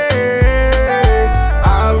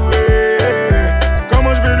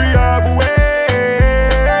 Comment je vais lui avouer?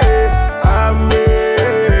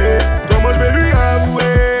 Comment je vais lui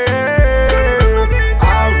avouer?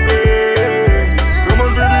 Comment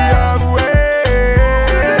je vais lui avouer?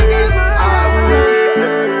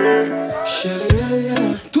 Chérie,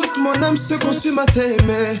 toute mon âme se consume à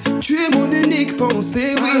t'aimer. Tu es mon unique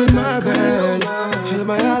pensée, oui ma belle. Elle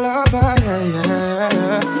m'a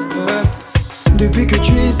depuis que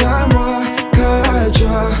tu es à moi,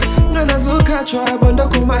 Kachwa. Nanazo Kachwa, bando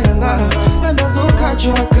kumayanga. Nanazo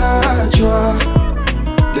Kachwa, Kachwa.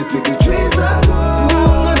 Depuis que tu es à moi,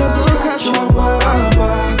 Nanazo Kachwa,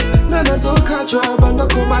 mama. Nanazo Kachwa, bando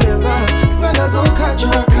kumayanga. Nanazo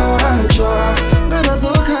Kachwa, Kachwa.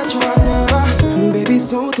 Nanazo Kachwa, mama. Baby,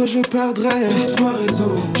 sans toi je perdrais toute ma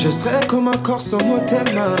raison. Je serais comme un corps sans mot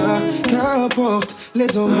t'aima. Qu'importe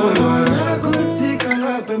les hommes.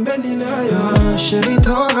 Chérie,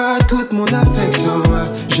 t'auras toute mon affection.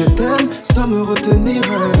 Je t'aime sans me retenir.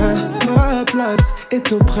 Ma place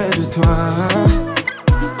est auprès de toi.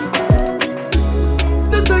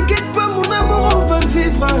 Ne t'inquiète pas mon amour, on va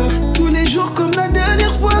vivre tous les jours comme la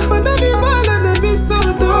dernière fois. Mon animal, un ami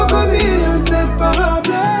sortant comme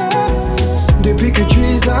inséparable. Depuis que tu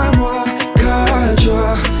es à moi,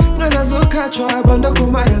 Kachwa. Nanazo Kachwa, bando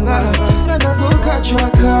kumayanga. Nanazo Kachwa,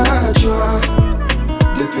 Kachwa.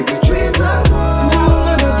 Depuis que tu es à moi,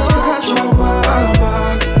 Nanazo Kachwa, mama.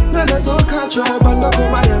 Nanazo Kachwa, bando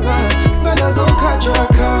kumayanga. Nanazo Kachwa,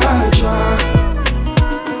 Kachwa.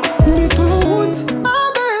 Mets ton route, ah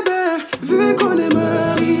bébé. Vu qu'on est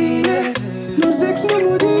mariés, nos ex nous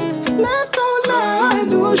maudissent. Laissons-la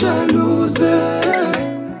nous jalouser.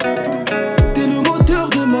 T'es le moteur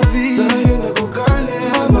de ma vie.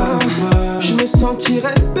 Je me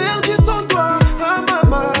sentirais perdu sans toi, ah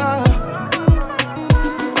maman.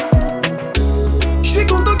 J'suis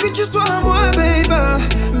content que tu sois à moi, baby.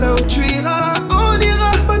 Là où tu iras, on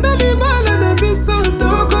ira. Banalimal, un ami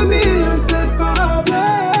surtout comme inséparable.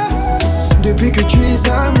 Depuis que tu es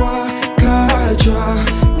à moi, Kachwa.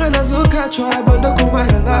 Nanazo Kachwa, bando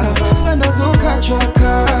kumayanga. Nanazo Kachwa,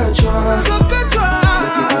 Kachwa. Nanazo Kachwa.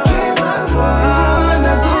 Depuis que tu es à moi,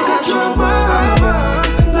 Nanazo Kachwa, mama.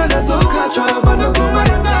 Nanazo Kachwa, bando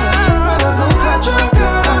kumayanga. Nanazo Kachwa,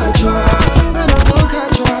 Kachwa. Nanazo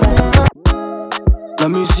Kachwa, mama. La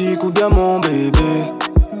musique ou bien mon bébé.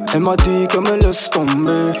 Elle m'a dit qu'elle me laisse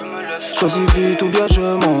tomber. Choisis vite ou bien je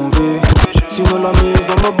m'en vais. Sinon l'ami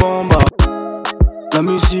va me bombarder. La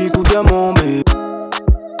musique ou bien mon bébé.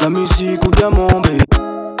 La musique ou bien mon bébé.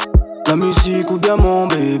 La musique ou bien mon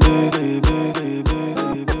bébé.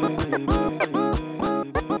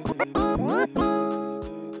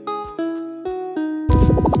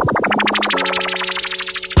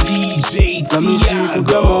 DJ La musique ou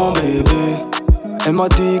bien mon bébé. Elle m'a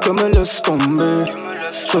dit qu'elle me laisse tomber.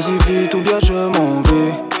 Choisis vite ou bien je m'en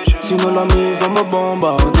vais. Sinon l'ami va me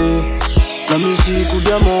bombarder. La musique ou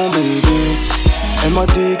bien mon bébé. Elle m'a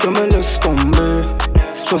dit qu'elle me laisse tomber.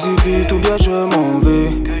 Choisis vite ou bien je m'en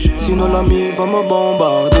vais. Sinon l'ami va me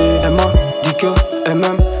bombarder. Elle m'a dit qu'elle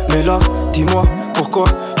m'aime, mais là dis-moi pourquoi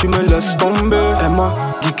tu me laisses tomber. Elle m'a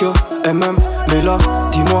dit qu'elle m'aime, mais là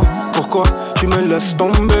dis-moi pourquoi tu me laisses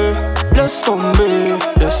tomber. Laisse tomber,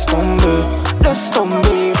 laisse tomber, laisse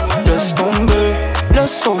tomber, laisse tomber,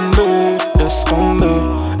 laisse tomber, laisse tomber,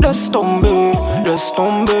 laisse tomber, laisse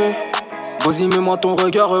tomber. Vas-y mets-moi ton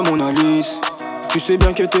regard Mona Lisa. Tu sais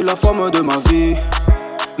bien que t'es la femme de ma vie,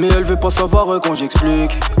 mais elle veut pas savoir quand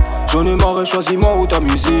j'explique. J'en ai marre, choisis-moi ou ta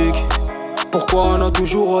musique. Pourquoi on a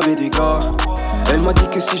toujours des dégâts? Elle m'a dit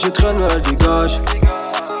que si je traîne elle dégage.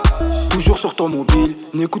 Toujours sur ton mobile,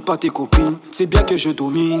 n'écoute pas tes copines. C'est bien que je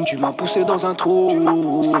domine, tu m'as poussé dans un trou.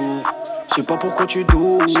 Je sais pas pourquoi tu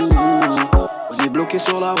doutes. On est bloqué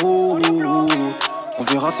sur la route. On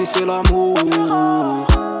verra si c'est l'amour.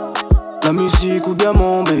 La musique ou bien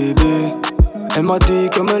mon bébé. Elle m'a dit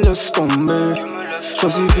qu'elle me laisse tomber.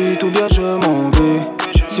 Choisis vite ou bien je m'en vais.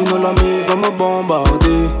 Sinon l'ami va me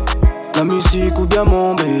bombarder. La musique ou bien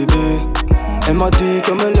mon bébé. Elle m'a dit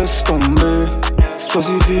qu'elle me laisse tomber.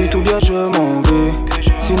 Choisis vite ou bien je m'en vais.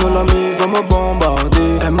 Sinon l'ami va me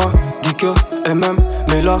bombarder. Elle m'a dit qu'elle m'aime,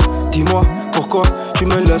 mais là dis-moi pourquoi tu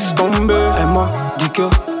me laisses tomber. Elle m'a dit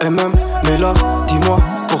qu'elle m'aime, mais là dis-moi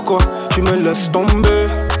pourquoi tu me laisses tomber.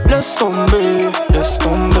 Laisse tomber, laisse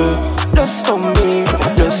tomber, laisse tomber,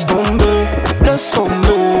 laisse tomber, laisse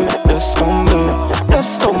tomber, laisse tomber,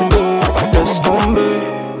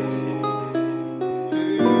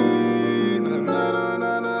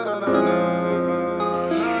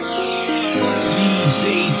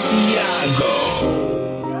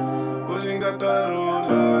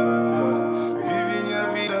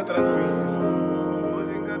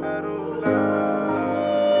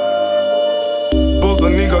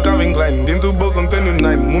 line. Dentro do bolso não tenho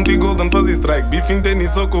nine. Multi golden fazer strike. Bife em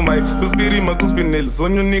tênis só com Mike. Cuspi rima, cuspi nele.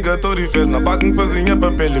 Sonho nigga, torifel. Na baca me fazia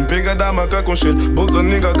papel. Em pega da maca com shell. Bolsa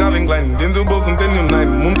nigga, Calvin Klein. Dentro do bolso não tenho nine.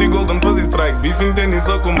 Multi golden fazer strike. Bife em tênis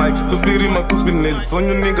só com Mike. Cuspi rima, cuspi nele.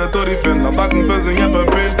 Sonho nigga, torifel. Na baca me fazia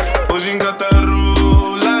papel. Hoje em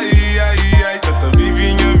Catarula, ai, ai, ai. Cê tá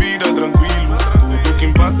vivinha vida tranquilo. Tudo que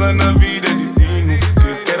me passa na vida é destino.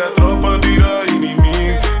 Que se quer a tropa vira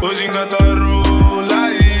inimigo. Hoje em Catarula,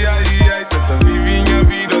 ai, ai, ai. Cê tá vivinha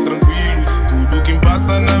vida tranquilo. Tudo que me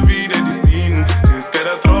passa na vida é destino. Que se quer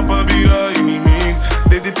a tropa vira inimigo.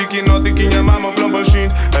 Desde pequenote que minha mama flampa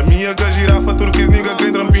xinto. A minha que a girafa turquês nigga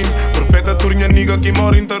crê trampinho. Profeta turnia nigga que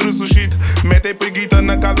mora em ressuscita. Mete preguita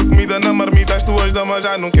na casa, comida na marmita. As tuas damas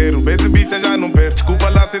já não quero, bete bicha já não perco. Desculpa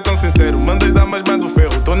lá ser tão sincero, mandas damas mando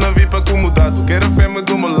ferro. Tô na VIP acomodado, quero fêmea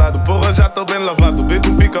do meu lado. Porra já tô bem lavado,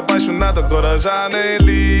 bebo fica apaixonado. Agora já nem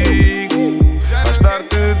ligo, mais tarde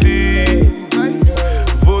te digo.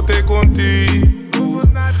 Vou ter contigo,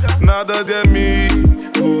 nada de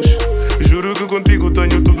amigos. Juro que contigo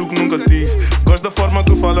tenho tudo que nunca tive. Gosto da forma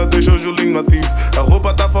que fala, deixa o Julinho ativo. A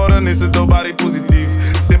roupa tá fora nesse teu body positivo.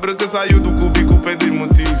 Sempre que saio do cúbico pede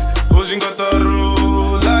motivo. Hoje em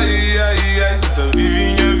Catarula, ai, ai, ai. Cê tá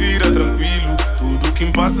vivinha, vira tranquilo. Tudo que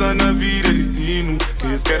me passa na vida é destino.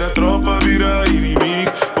 Quem se quer a tropa vira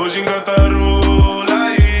inimigo. Hoje em Catarula,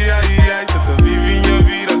 ai, ai, ai. Cê tá vivinha,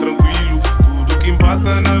 vira tranquilo. Tudo que me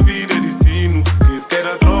passa na vida é destino. Quem se quer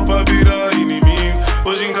a tropa vira inimigo.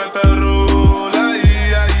 Hoje em Catarula, ai,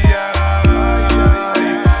 ai,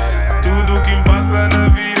 ai. Tudo que me passa na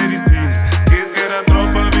vida é destino. Quem se quer a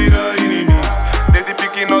tropa vira inimigo. Desde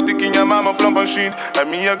pequenote que minha mama flampa xinto. A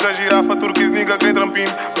minha que a girafa turquês nigga crê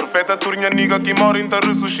trampinho. Profeta turnia nigga que mora em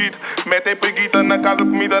ressuscita. Mete preguita na casa,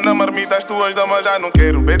 comida na marmita. As tuas damas já não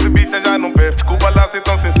quero, bete bicha já não perco. Desculpa lá ser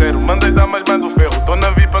tão sincero, mandas damas mando ferro. Tô na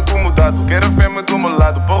VIP acomodado, quero a fêmea do meu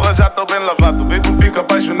lado. Porra já tô bem lavado, bebo fica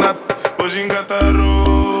apaixonado. Hoje em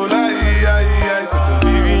Catarula, ai, ai, ai. Cê tá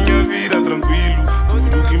vivinha, vida tranquilo.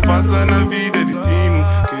 Tudo que me passa na vida é destino.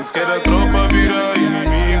 Quem se quer a tropa vira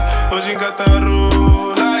inimigo. Hoje em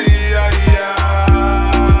Catarula, ai, ai,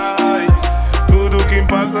 ai. Tudo que me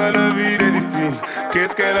passa na vida é destino. Quem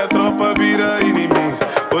se quer a tropa vira inimigo.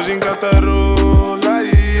 Hoje em Catarula,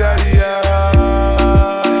 ai, ai,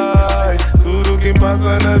 ai. Tudo que me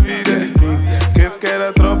passa na vida é destino. Quem se quer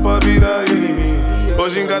a tropa vira inimigo.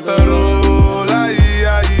 Hoje em Catarula, ai,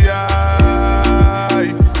 ai,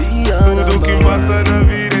 ai. Tudo que passa na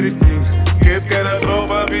vida é destino. Quem se quer a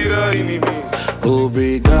tropa vira inimigo.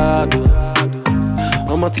 Obrigado,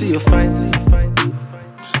 I'm too fine.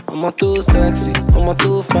 I'm too sexy, I'm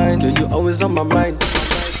too fine. Girl, you always on my mind.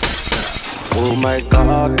 Oh my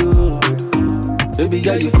God, dude. Baby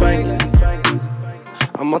girl, you fine.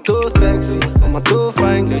 I'm too sexy, I'm too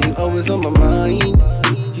fine. Girl, you always on my mind.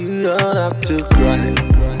 You don't have to cry,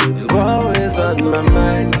 you're always on my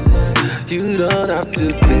mind. You don't have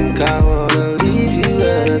to think I wanna leave you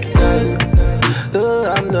anytime. Oh,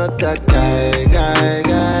 I'm not that guy.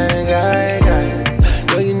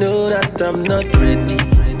 Girl, you know that I'm not ready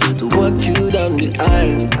to walk you down the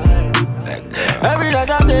aisle. Every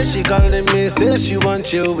other day she calling me, say she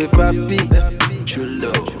want you with papi.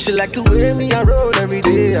 She like the way me I roll every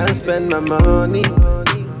day and spend my money.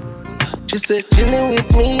 She said chilling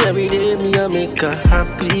with me every day, me I make her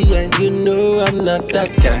happy. And you know I'm not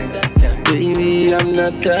that guy, baby, I'm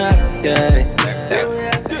not that guy.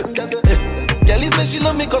 Kelly said she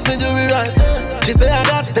love me cause me do it right. She say I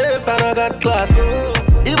got taste and I got class.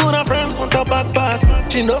 Even her friends want a back pass.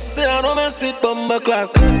 She know say I don't mess with bumper class.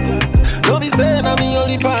 No be saying I'm me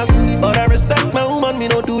only pass, but I respect my woman, me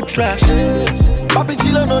no do trash. Papi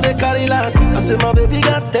chillin' no they carry last. I say my baby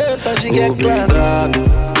got taste and she get class.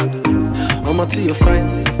 I'm too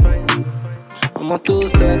fine, I'm too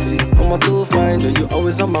sexy, I'm too fine. Girl, you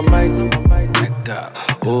always on my mind.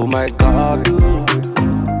 Oh my God, dude.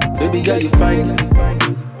 Baby girl, you fine.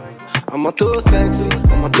 I'm too sexy,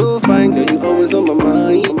 I'm too fine. Girl, you always on my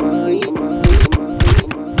mind.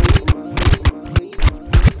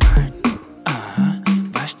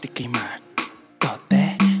 Vais te queimar,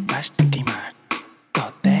 tote, vais te queimar,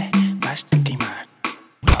 tote, vais te queimar,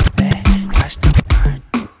 tote, vais te queimar.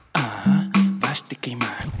 Vais te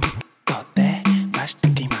queimar, tote, vais te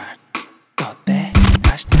queimar, tote,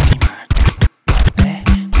 vais te queimar, tote,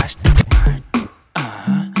 vais te queimar.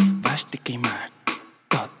 Vais te queimar,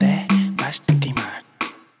 tote, vais te queimar,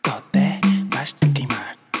 tote, vais te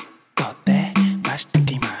queimar, tote, vais te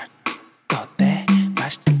queimar, tote,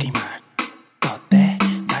 vais te queimar, tote,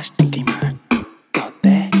 vais te queimar,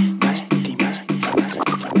 tote, vais te queimar.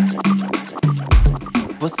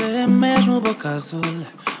 Você é mesmo boca azul.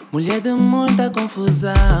 Mulher de muita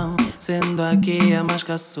confusão, sendo aqui a mais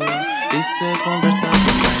caçou. Isso é conversa com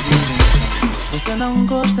invenção. Você não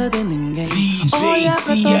gosta de ninguém, olha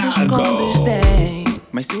pra todos com desdém.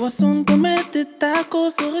 Mas se o assunto mete taco,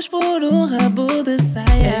 sorris por um rabo de saia.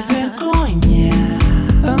 É vergonha.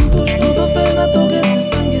 Tanto estudo fez na toga esse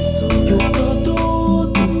sangue sujo. O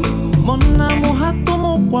produto Mona morra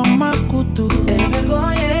tomou com a macutu. É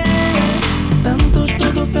vergonha. Tanto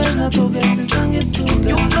estudo fez na toga esse sangue sujo.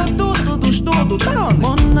 E o produto do estudo tá onde?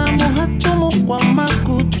 Mona morra tomou com a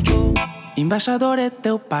macutu. Embaixador é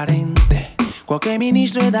teu parente, qualquer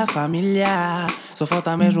ministro é da família. Só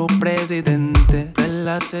falta mesmo o presidente pra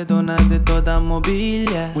ela ser dona de toda a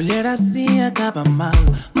mobília. Mulher assim acaba mal,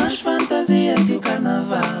 mais fantasia que o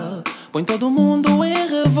carnaval. Põe todo mundo em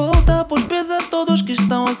revolta, pois pesa todos que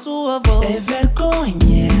estão à sua volta. É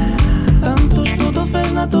vergonha. Tanto estudo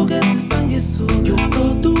fez na toga esse sangue sujo. E o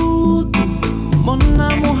produto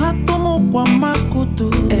Mona morra tomou com a macutu.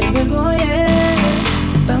 É vergonha.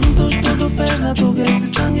 Tanto estudo fez na toga esse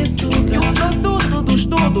sangue sujo. E o produto do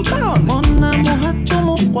estudo tá onde? Mona morra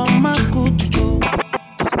tomou com a macutu.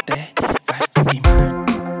 Tote, vais te queimar.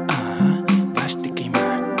 Vais te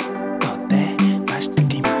queimar. Tote, vais te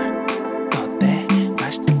queimar. Tote,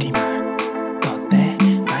 vais te queimar. Tote,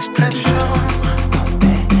 vais te queimar.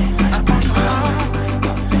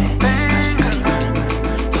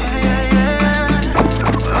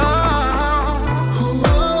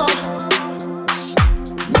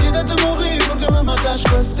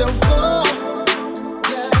 Com teu flow,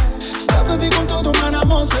 estás a vir com tudo, mas na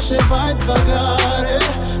moça você vai devagar,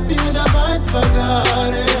 miúda vai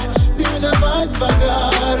devagar, miúda vai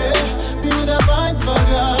devagar, miúda vai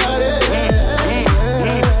devagar.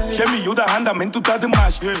 Che miúda, andamento tá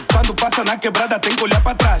demais. Quando passa na quebrada tem que olhar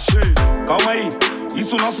pra trás. Calma aí,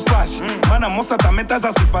 isso não se faz. Mas a moça também tá a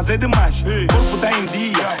se fazer demais. Corpo tá em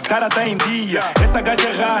dia, cara tá em dia. Essa gaja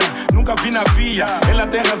é rara, nunca vi na via. Ela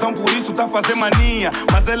tem razão, por isso tá fazendo mania.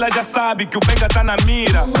 Mas ela já sabe que o benga tá na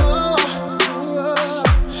mira.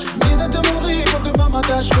 Mina te morri porque me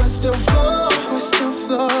matas com esse teu flow. Com esse teu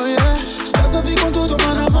flow, yeah. Estás a vir com tudo,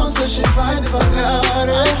 mas na moça você vai devagar,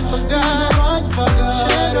 devagar, vai devagar,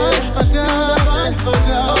 devagar, vai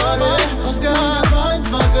devagar, devagar, vai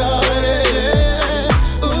devagar.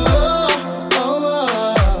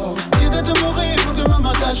 Mina te morri porque me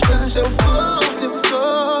matas com esse teu flow, teu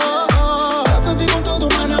flow. Estás a vir com tudo,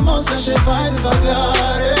 mas na moça você vai devagar,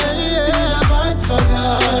 mina vai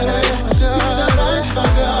devagar, mina vai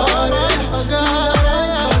devagar, devagar.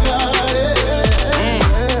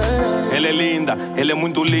 Ela é linda, ela é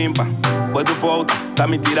muito limpa. Vai de volta, tá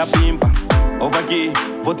me tira a pimpa. Ouve aqui,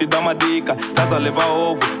 vou te dar uma dica. Estás a levar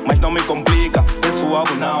ovo, mas não me complica. Pessoal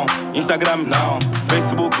não, Instagram não,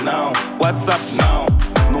 Facebook não, WhatsApp não.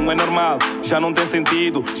 Não é normal, já não tem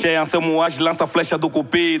sentido. Cheia Anselmo Age, lança a flecha do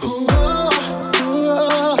cupido.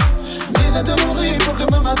 Mina te morri porque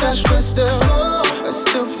me matas com esse teu flow, esse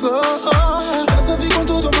teu flow. Estás a vir com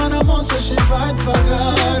tudo, mas na moça você vai devagar,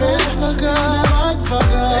 devagar, vai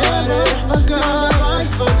devagar, devagar, vai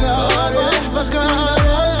devagar, devagar,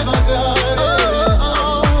 devagar.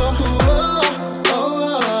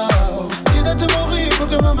 Mina te morri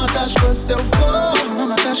porque me matas com esse teu flow, me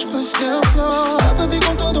matas com esse teu flow. Estás a vir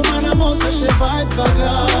com tudo, mas na moça você vai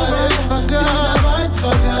devagar, devagar, vai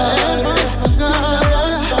devagar, devagar.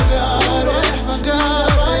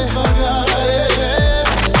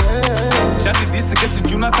 Já te disse que esse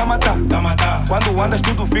tuna tá matar. Quando andas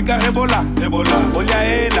tudo fica a rebolar. Olha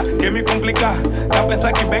ela, quer me complicar. Tá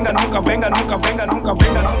pensar que venga, nunca venga, nunca venga, nunca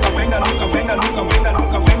venga, nunca venga, nunca venga, nunca venga,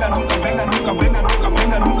 nunca venga, nunca venga, nunca venga, nunca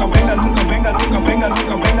venga, nunca venga, nunca venga, nunca venga,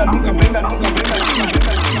 nunca venga, nunca venga, nunca venga.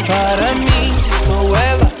 Para mim, sou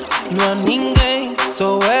ela, não há ninguém,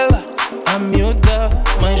 sou ela, a miúda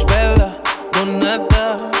mais bela, dona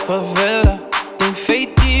da favela. Tem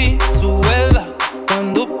feitiço ela,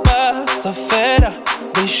 quando passa fera,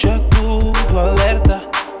 deixa tudo alerta,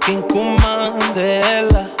 quem comanda é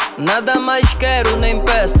ela. Nada mais quero nem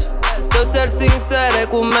peço, se eu ser sincero é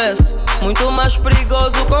começo. Muito mais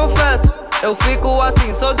perigoso confesso, eu fico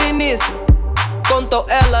assim só de início. Contou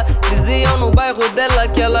ela, diziam no bairro dela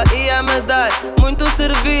que ela ia me dar muito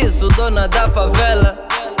serviço, dona da favela.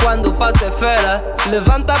 Quando passa é fera,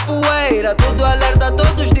 levanta a poeira, tudo alerta,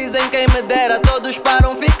 todos dizem quem me dera. Todos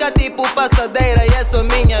param, fica tipo passadeira. E é só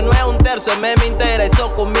minha, não é um terço, é mesmo inteira. E só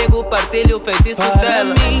comigo partilho o feitiço para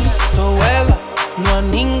dela. Para mim, sou ela, não há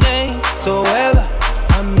ninguém, sou ela,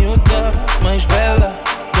 a miúda mais bela,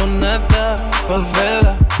 dona da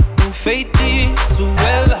favela. Tem feitiço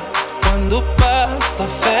ela, quando passa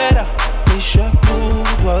fera, deixa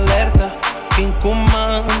tudo alerta, quem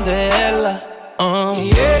comanda é ela.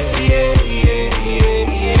 Yeah.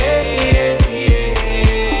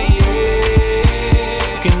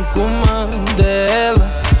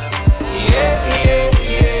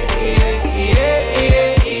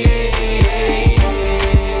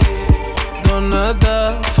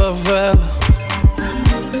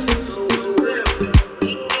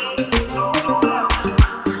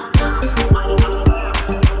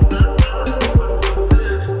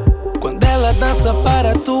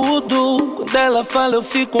 ela fala eu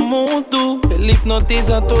fico mudo. Ele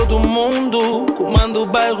hipnotiza todo mundo, comanda o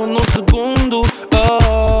bairro no segundo.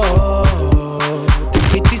 Teu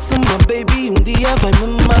feitiço, my baby, dia vai me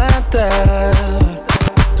matar.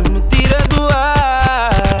 Tu me tiras o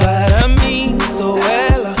ar. Para mim sou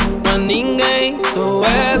ela, não há ninguém, sou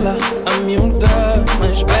ela. A miúda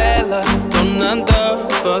mais bela, dona da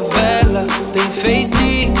favela. Tem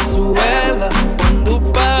feitiço ela, quando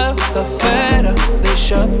passa fera,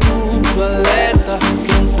 deixa tudo alerta.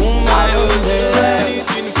 Quem comanda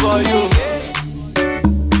anything for you.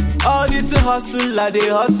 All this hustle, I dey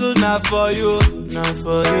hustle not for you, not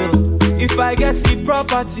for you. If I get the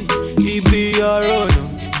property, it be your own,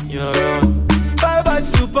 your own. Bye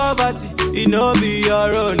to poverty, it no be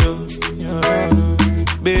your own, your own.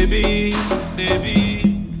 Baby,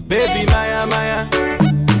 baby, baby, Maya, Maya,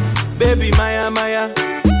 baby, Maya, Maya.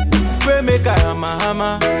 Pray make I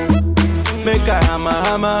hammer, make I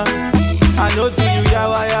hammer. I know do you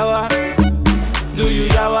yawa yawa, do you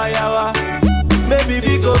yawa yawa. Baby,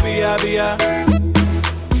 we go be a.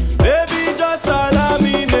 Baby, just allow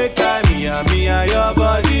me make I me your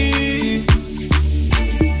body.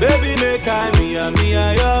 Baby, make I me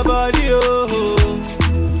your body, oh.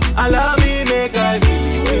 Allow me make I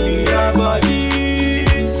feel your body.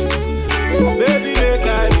 Baby, make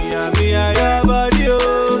I me your body, oh.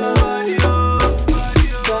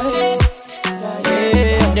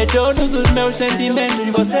 De todos os meus sentimentos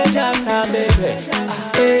você já sabe.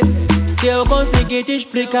 Se eu conseguir te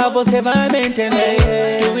explicar, você vai me entender.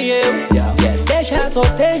 Tu e eu, deixa só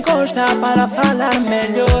te encostar para falar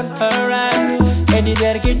melhor. Alright. É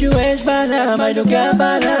dizer que tu és bala, mais do que a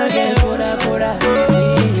bala que fura, fura.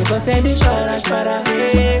 Se você dispara, dispara.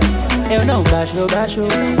 Eu não baixo, baixo.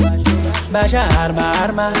 Baixa arma,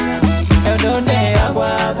 arma. Eu não dei água,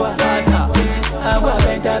 água. Água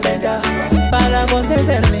benta, benta. Para você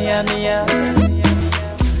ser minha, minha.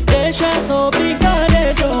 Deixa só brincar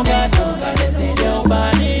de jogar, jogar nesse teu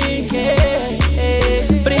body.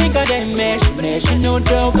 Brinca de mexe, mexe no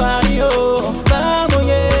teu carinho. Vamos,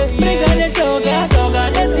 yeah. Brinca de jogar,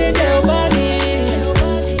 jogar nesse teu body.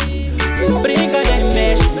 Brinca de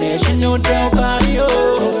mexe, mexe no teu carinho.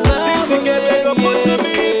 Vamos, yeah.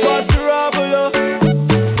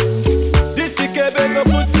 This Ikebe go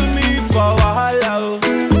put to me for wahala, oh.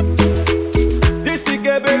 This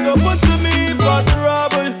Ikebe go put to me for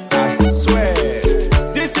trouble. I swear.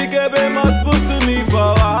 This Ikebe must put to me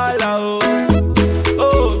for wahala, oh.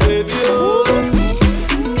 Oh, baby, oh.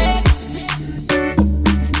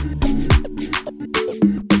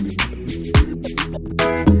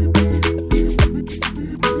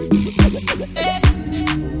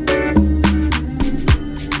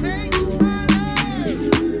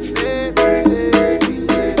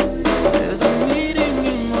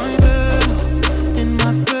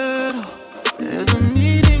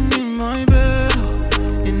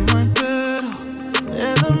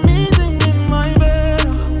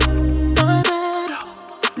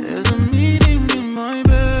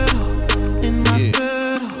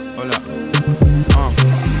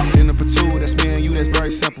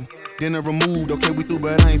 Dinner removed, okay, we through,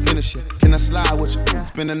 but I ain't finished yet. Can I slide with you?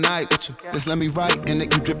 Spend the night with you. Just let me write and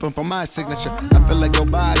that you dripping from my signature. I feel like your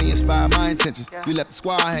body inspired my intentions. You left the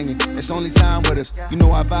squad hanging, it's only time with us. You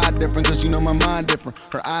know I vibe different, cause you know my mind different.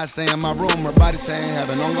 Her eyes saying my room, her body saying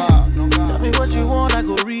heaven on God. Tell me what you want, I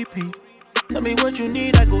go repeat. Tell me what you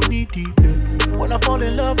need, I go deep, deep. When I fall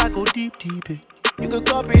in love, I go deep, deep. You could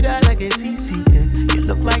copy that like it's easy. You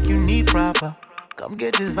look like you need proper. Come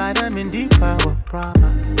get this vitamin D power, proper.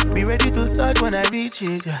 Be ready to touch when I reach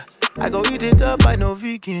it, yeah. I go eat it up, I know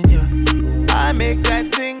vegan, yeah. I make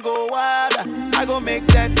that thing go wild. I go make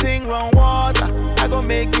that thing run water. I go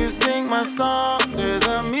make you sing my song. There's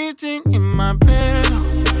a meeting in my bed,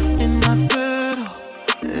 in my bed.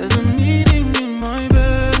 There's a meeting in my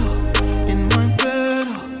bed, in my bed.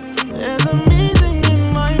 There's a meeting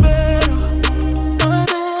in my bed, my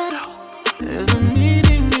bed. There's a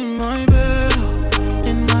meeting in my bed,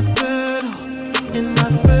 in my bed, in my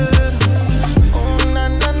bed. Oh na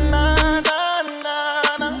na na na na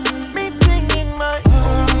na. Meeting in my.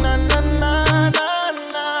 Oh na na na na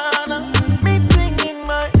na na. Meeting in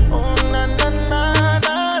my. Oh na na na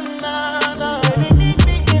na na na. Baby, meet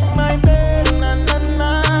me in my bed. Na na na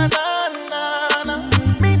na na na.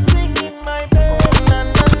 Meeting in my bed. Oh na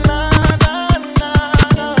na na na na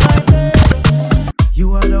na. You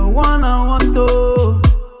are the one I want to.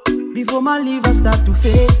 Before my liver start to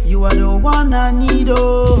fade, you are the one I need,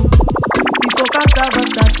 oh. Before cassava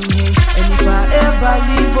start to hate, and if I ever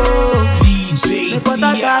leave, oh, DJ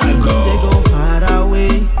Tiago, they go far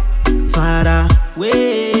away, far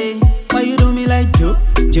away. Why you do me like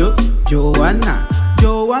Joanna?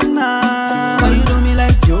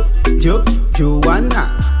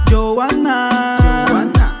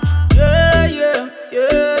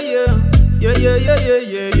 yeah, yeah, yeah,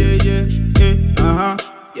 yeah, yeah, yeah, yeah, uh-huh.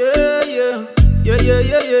 Yeah, yeah, yeah, yeah,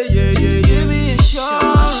 yeah, yeah, yeah, yeah. Give me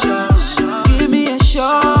assurance, give me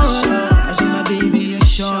assurance. I just my baby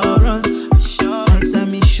assurance, next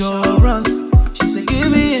time assurance. She said,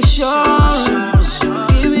 give me assurance,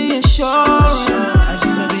 give me assurance. I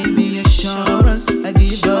just my baby assurance. I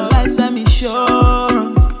give her lifetime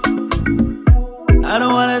assurance. I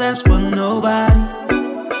don't wanna dance for nobody.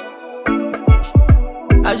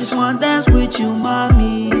 I just wanna dance with you,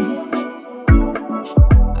 mommy.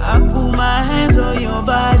 I put my hands on your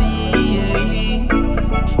body, yeah.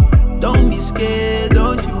 Don't be scared,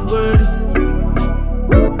 don't you worry.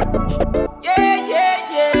 Yeah, yeah,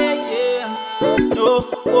 yeah, yeah. No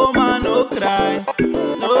woman, no cry.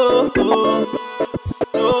 No,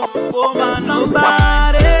 no woman,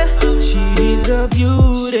 nobody. She is a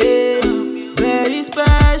beauty, very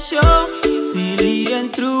special, really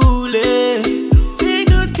and truly. Take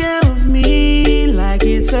good care of me like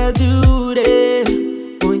it's a duty.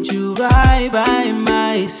 Won't you ride by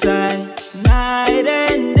my side night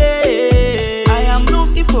and day? I am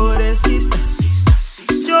looking for the sister,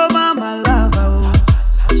 your mama lover. Oh.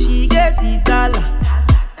 She get the dollar,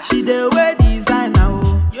 she the way designer.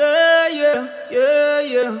 Oh. Yeah, yeah, yeah,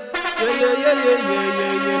 yeah, yeah, yeah, yeah, yeah,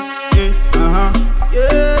 yeah, yeah, yeah, uh-huh.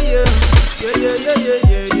 Yeah, yeah, yeah, yeah, yeah, yeah,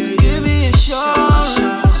 yeah, yeah. Give me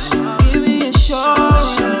assurance, give me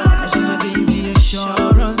assurance. I just said give me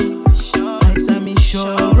assurance, lifetime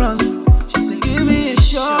assurance. She said give me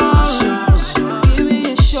assurance, give me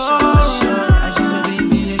assurance. I just said give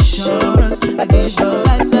me assurance. I gave her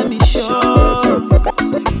lifetime assurance. She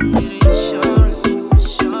said give me the assurance,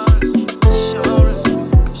 assurance.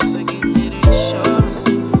 She said give me the assurance,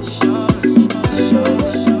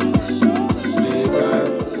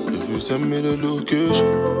 If you send me the location,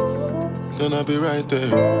 then I'll be right there.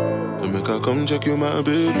 To make her come check you, my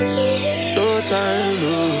baby. No time,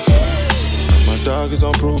 no. My dog is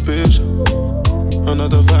on probation.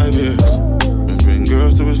 Another 5 years. And bring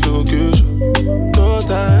girls to his location. No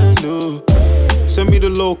time, no. Send me the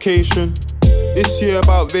location. This year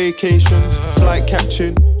about vacations. Flight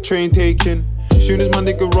catching, train taking. Soon as my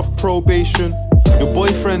nigga off probation. Your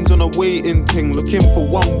boyfriend's on a waiting thing, looking for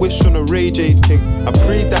one wish on a Ray J thing. I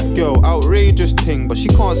prayed that girl, outrageous thing, but she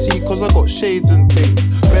can't see cause I got shades and thing.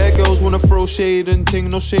 Bare girls wanna throw shade and thing,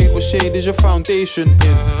 no shade, what shade is your foundation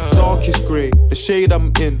in? Darkest grey, the shade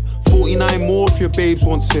I'm in. 49 more if your babes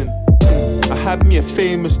want sin. I had me a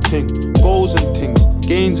famous thing, goals and things,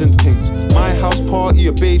 gains and things. My house party,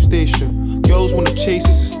 a babe station. Girls wanna chase,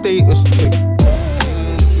 it's a status thing.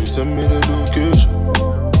 If you send me the location,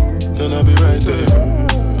 then I'll be right there.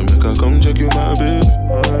 I make her come check you, my baby.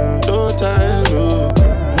 No time, no.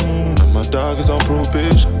 And my dog is on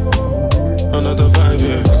probation. Another 5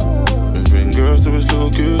 years. And bring girls to his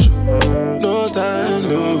location. No time,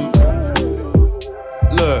 no.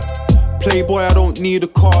 Look, playboy, I don't need a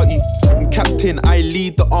carty. I'm captain, I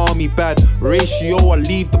lead the army. Bad ratio, I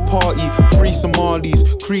leave the party. 3 Somalis,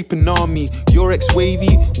 creeping army. Your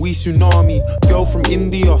ex-wavy, we tsunami. Girl from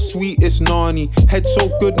India, sweetest nani. Head so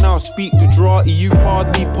good now, I speak Gujarati. You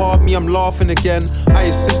hardly pardon me, I'm laughing again. I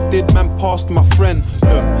assisted, man passed my friend.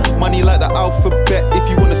 Look, money like the alphabet. If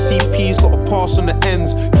you wanna see P's, gotta pass on the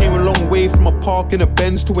ends. Came a long way from a park in a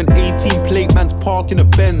Benz to an 18 plate man's park in a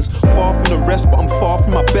Benz. Far from the rest, but I'm far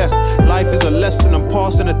from my best. Life is a lesson, I'm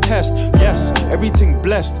passing a test. Yes, everything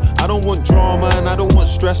blessed. I don't want drama and I don't want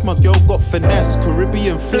stress. My girl got finesse,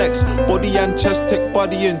 Caribbean flex. Body and chest, tech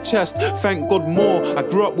body and chest. Thank God more, I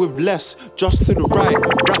grew up with less. Just to the right,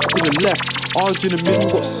 raps to the left. Arge in the middle,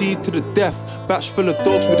 got C to the death. Batch full of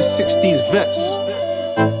dogs with the 16s vets.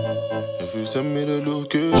 If you send me the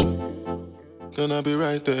location, then I'll be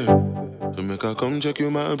right there. To make her come check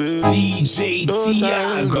you, my baby. DJ no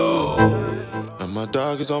Tiago. Time, and my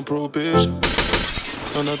dog is on probation.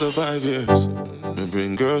 Another 5 years. And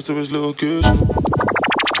bring girls to his location.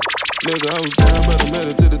 Nigga, I was down, but I'm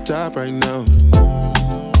headed to the top right now.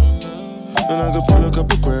 And I could pull a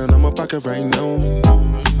couple grand on my pocket right now.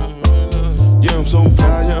 Yeah, I'm so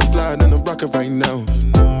fly, yeah, I'm flying in the rocket right now.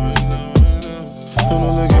 And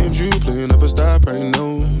all the games you play never stop right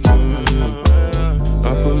now.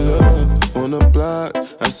 I pull up on the block,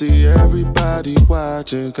 I see everybody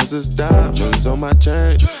watching. Cause it's diamonds on my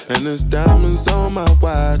chain, and it's diamonds on my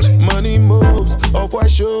watch. Money moves, off-white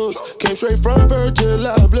shoes, came straight from Virgil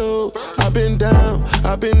Abloh. I've been down,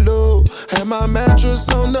 I've been low, had my mattress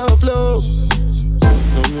on the floor.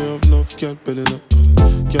 Now me have enough cat belly up.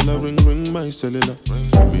 Can I ring my cellular?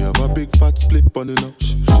 Me have a big fat split bunning up.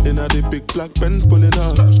 In a the big black Benz pulling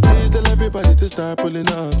up. Please tell everybody to start pulling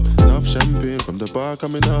up. Enough champagne from the bar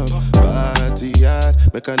coming up. Party hard,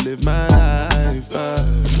 make I live my life.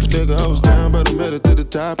 Nigga, I was down, but I'm headed to the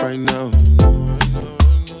top right now.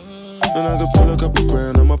 And I can pull a couple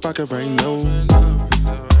grand in my pocket right now.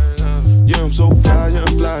 Yeah, I'm so fly, yeah,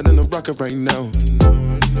 I'm fly than a rocket right now.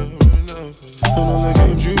 And all the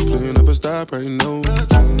games you play never stop right now.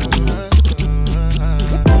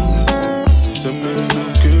 Send me the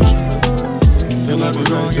location, and I'll be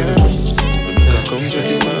right there. Come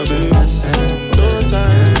check in my bed. No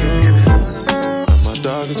time. And my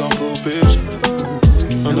dog is on probation.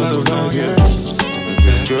 Another round here.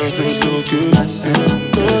 Girls think it's no good.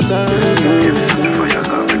 No time. For your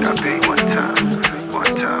love, make I pay one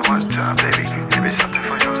time, baby. Give me something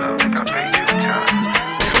for your love, make I pay 2 times.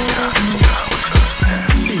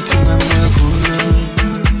 Si tu m'aimes, pull up.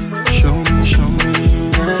 Show me,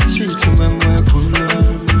 yeah. Si tu m'aimes, pull up.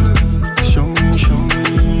 Show me,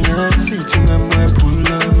 yeah. Si tu m'aimes, pull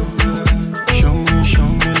up. Show me,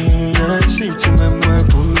 yeah. Si tu m'aimes,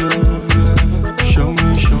 pull up. Show me.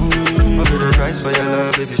 I'll be the price for your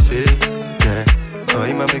love, baby, say, yeah. Oh,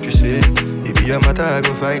 he might make you say, it be your matter, I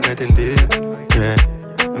go fight night and day, yeah.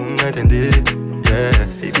 Night and day, yeah.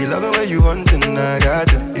 It be loving where you want and I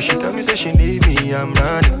got it. If she tell me say she need me, I'm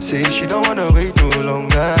running. Say she don't wanna wait no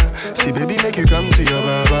longer. See baby make you come to your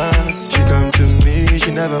baba. She come to me,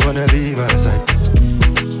 she never wanna leave my side.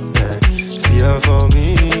 Yeah. See her for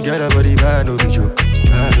me, get her body bad, no be joke.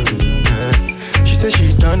 Yeah. She said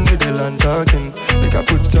she done with the land talking. Like I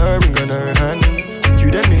put her ring on her hand. You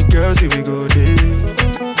that many girls, here we go there.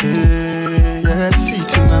 Yeah. Si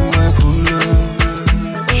tu m'aimes, pull up.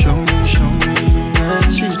 Show me, yeah.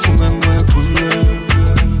 Si tu m'aimes, pull up.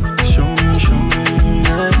 Show me,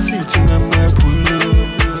 yeah. Si tu m'aimes, pull up.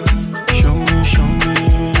 Show me,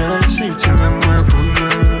 yeah. Si tu m'aimes, pull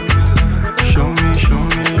up. Show me,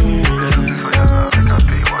 yeah. For your love, make I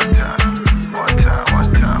pay one time. Baby,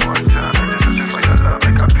 something for your love,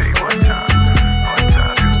 make I pay one time. 2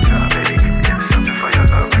 times, baby, give me something for your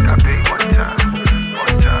love, make I pay one time.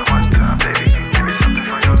 Baby, give me something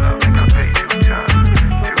for your love, make I pay 2 times.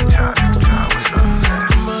 2 times, what's up?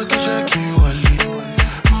 I'ma get Jackie Wally.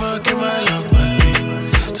 I'ma get my luck baby.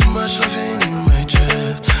 Too much loving in my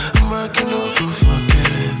chest. I'ma get no go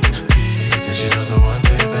forget. Says she doesn't want to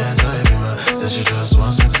dance, so every man. Says she just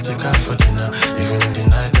wants me to take her for dinner. Even in the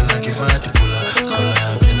night, then I give her the puller. Call her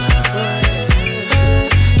happy night.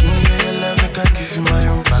 Give me your love, make I give you my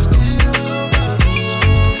own back.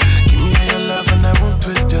 Give me your love and I won't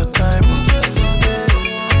waste your time.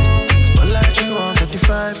 All I do want to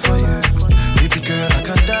fight for you. Baby girl, I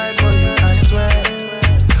can die for you, I swear.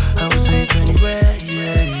 I will say it anywhere,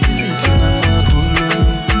 yeah. Si tu m'aimes, pull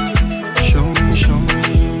up. Show me,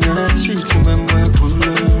 yeah. Si tu m'aimes, pull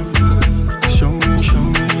up. Show me,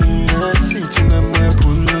 yeah. Si tu m'aimes,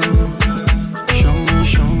 pull up. Show me,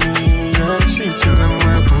 yeah. Si tu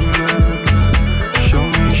m'aimes, pull up. Show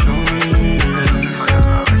me, yeah. For your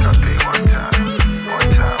love, make I pay one time.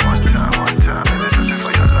 Baby, something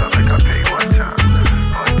for your love, make I pay one time.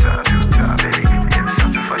 2 times, baby, give me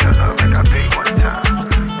something for your love, make I pay one time.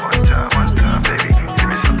 Baby, give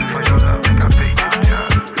me something for your love, make I pay 2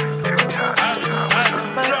 times. 2 times,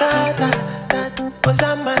 Matata, posa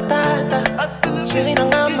matata, chérie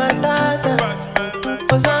nanga matata,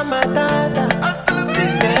 posa matata.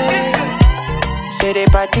 Say the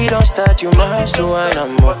party don't start, you must do wine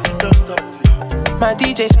and more. My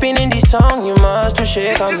DJ spinning this song, you must do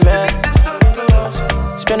shake and melt.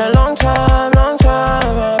 It's been a long time,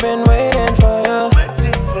 I've been waiting for you.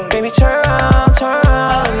 Baby turn around,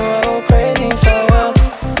 I go crazy for you.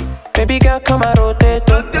 Baby girl come and rotate,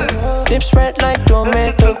 lips spread like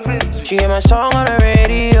tomato. She hear my song on the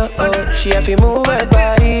radio, she happy move her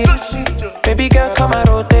body. Baby girl come and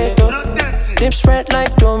rotate, lips spread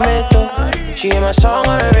like tomato. She hear my song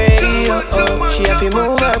on the radio, she happy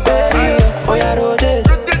move her body. Oh yeah, rotate,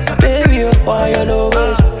 baby, why you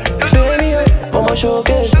always? Baby, oh my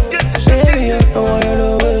showcase, baby, why you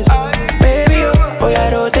always? Baby, oh yeah,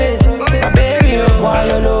 rotate, baby, why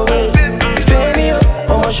you always? Baby,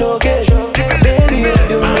 oh my showcase, baby,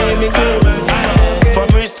 you make me crazy. From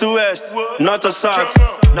east to west, not to south.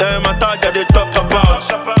 Them I thought that they talk about.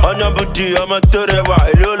 On your body, I'm a Torewa.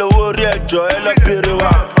 Ilolo warrior, joy, la Pirewa.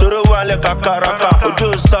 Torewa, like a Karaka.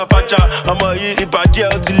 Odo Savaja. I'm a Ibadia,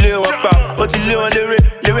 Otile Waka. Otile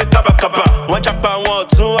Lyric Kabakaba. One Japan, one,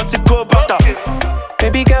 two, what's it go bata?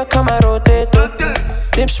 Baby girl, come and rotate.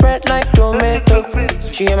 Lips spread like tomato.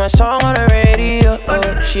 She hear my song on the radio.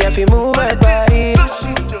 She happy move her body.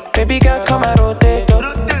 Baby girl, come and rotate.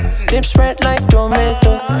 Lips spread like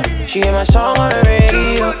tomato. She hear my song on the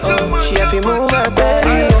radio. She happy move her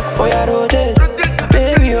body. Oh yeah, rotate.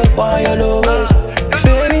 Baby, why you always?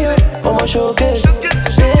 Baby, oh my showcase.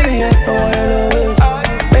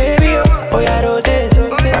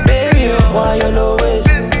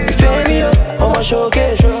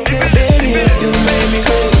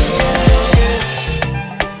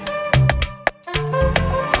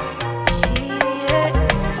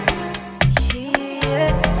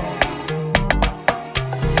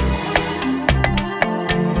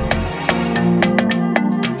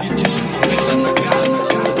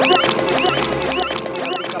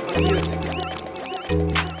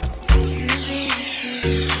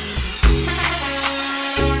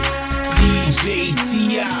 DJ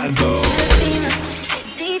Thiago.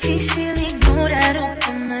 Difícil ignorar o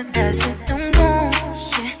que me dá ser tão bom.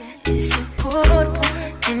 Yeah, esse corpo.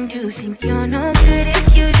 And you think you're no good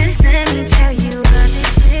if you just let me tell you how they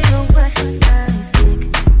feel what I think.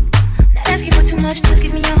 Not asking for too much, just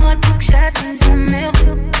give me your heart, book shots and zoom out.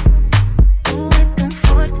 Do it tão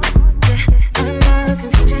forte, yeah, uma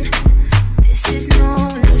confusion. This is no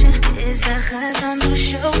illusion, és a razão do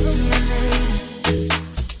show,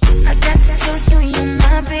 I got to tell you, you're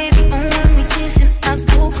my baby. And when we kissing, I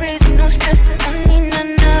go crazy, no stress. I need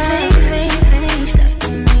none. Vem, está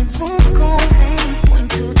comigo, convém. Põe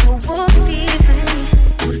tudo o viver,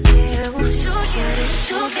 porque eu só quero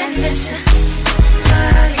tu ver nessa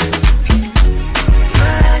party,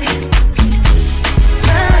 party,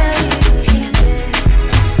 party.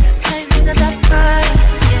 Mais linda da party,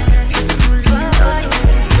 no lobby.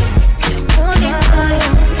 Eu vou ligar,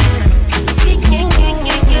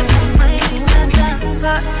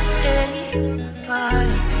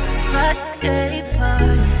 Party,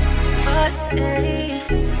 party, party.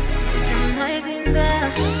 Essa é mais linda.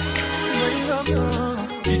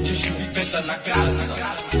 DJ Chupeta na casa.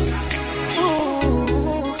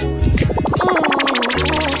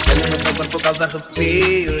 Olho no teu corpo causa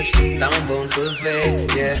arrepios. Tão bom te ver,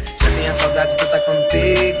 yeah. Já tinha saudades de estar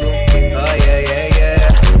contigo. Oh yeah, yeah, yeah.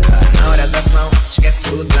 Na hora da ação, esquece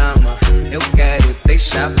o drama. Eu quero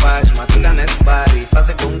deixar paz, matucar nesse party,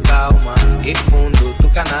 fazer com calma. E fundo,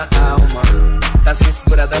 tocar na alma. Tá sem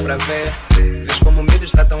segura, dá pra ver. Vês como medos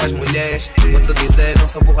tratam as mulheres. Vou-te dizer, não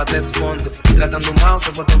sou burro até esse ponto. E tratando mal,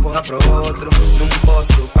 só vou te empurrar pro outro. Não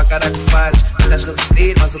posso, com a cara que fazes. Tentas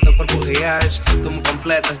resistir, mas o teu corpo reage. Tu me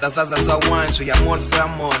completas, das asas ao anjo. E amor, seu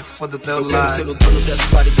amor, se for do teu lado. Quero ser o dono desse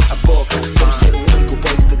party, dessa boca. Quero ser o único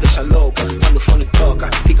boy que te deixa louca. Quando o fone toca,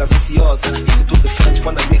 ficas ansiosa. Fico tudo diferente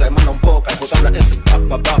quando as migas mandam boca. Vou dar esse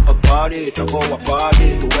party, travou a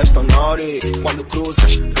party. Tu és tão naughty. Quando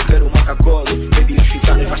cruzas, eu quero um macacolo. Baby, os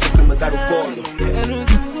fisanes vais ter que me dar o bolo. Quero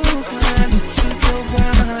tocar nesse teu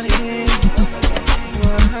body,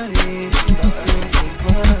 body,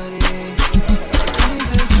 body.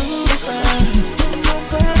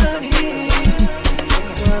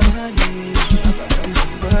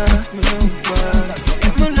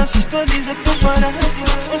 Essas histórias é por parar.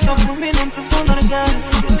 Foi só por mim, não te vou largar.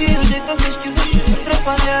 Um dia o jeito achas que eu vou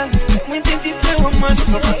atrapalhar. Muito em ti pra eu amar. Só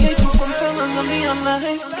trabalhei, tu controlando a minha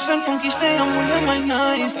life. Mas já conquistei a música mais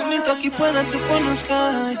nice. Também tô aqui para te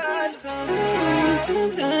conoscar.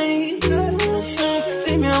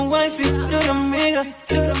 Sei minha wife, melhor amiga.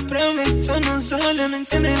 Trata pra mim, só nos olha, não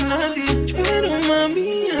entendem nada. Espero uma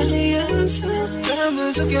minha reação.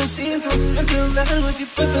 Sabes o que eu sinto? No teu lado,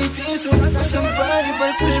 tipo feitiço. Nossa body,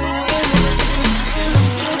 vai pro joelho.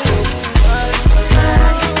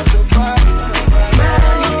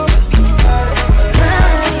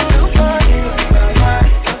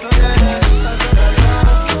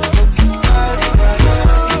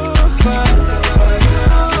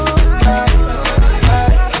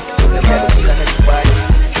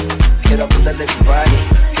 Desse party,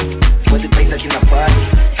 pode pensar aqui na party.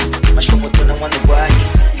 Mas como tu não anda guarde,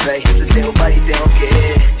 véi, esse teu party tem o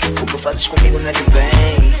quê? O que fazes comigo não é de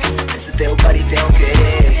bem. Esse teu party tem o quê?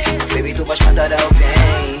 Baby, tu vais mandar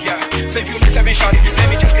alguém. Yeah, sem violência vem shawty. Let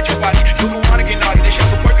me just get your body. You don't wanna get naughty. Deixa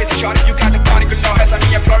o porco esse shawty. You got the body galore. Has a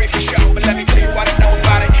minha glory for sure. But let me tell you what I know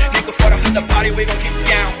about it. Nigga fora from the party, we gon' keep it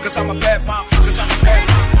down. Cause I'm a bad mom. Cause I'm a bad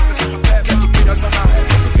mom. Cause I'm a bad mom. Get the peanuts on out.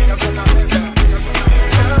 Get the peanuts on out.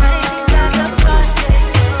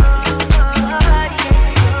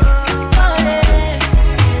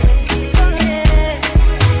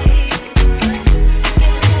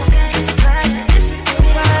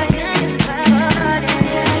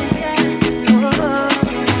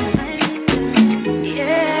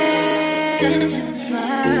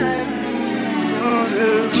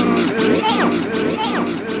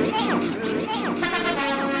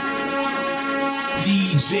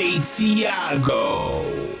 DJ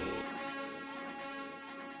Thiago.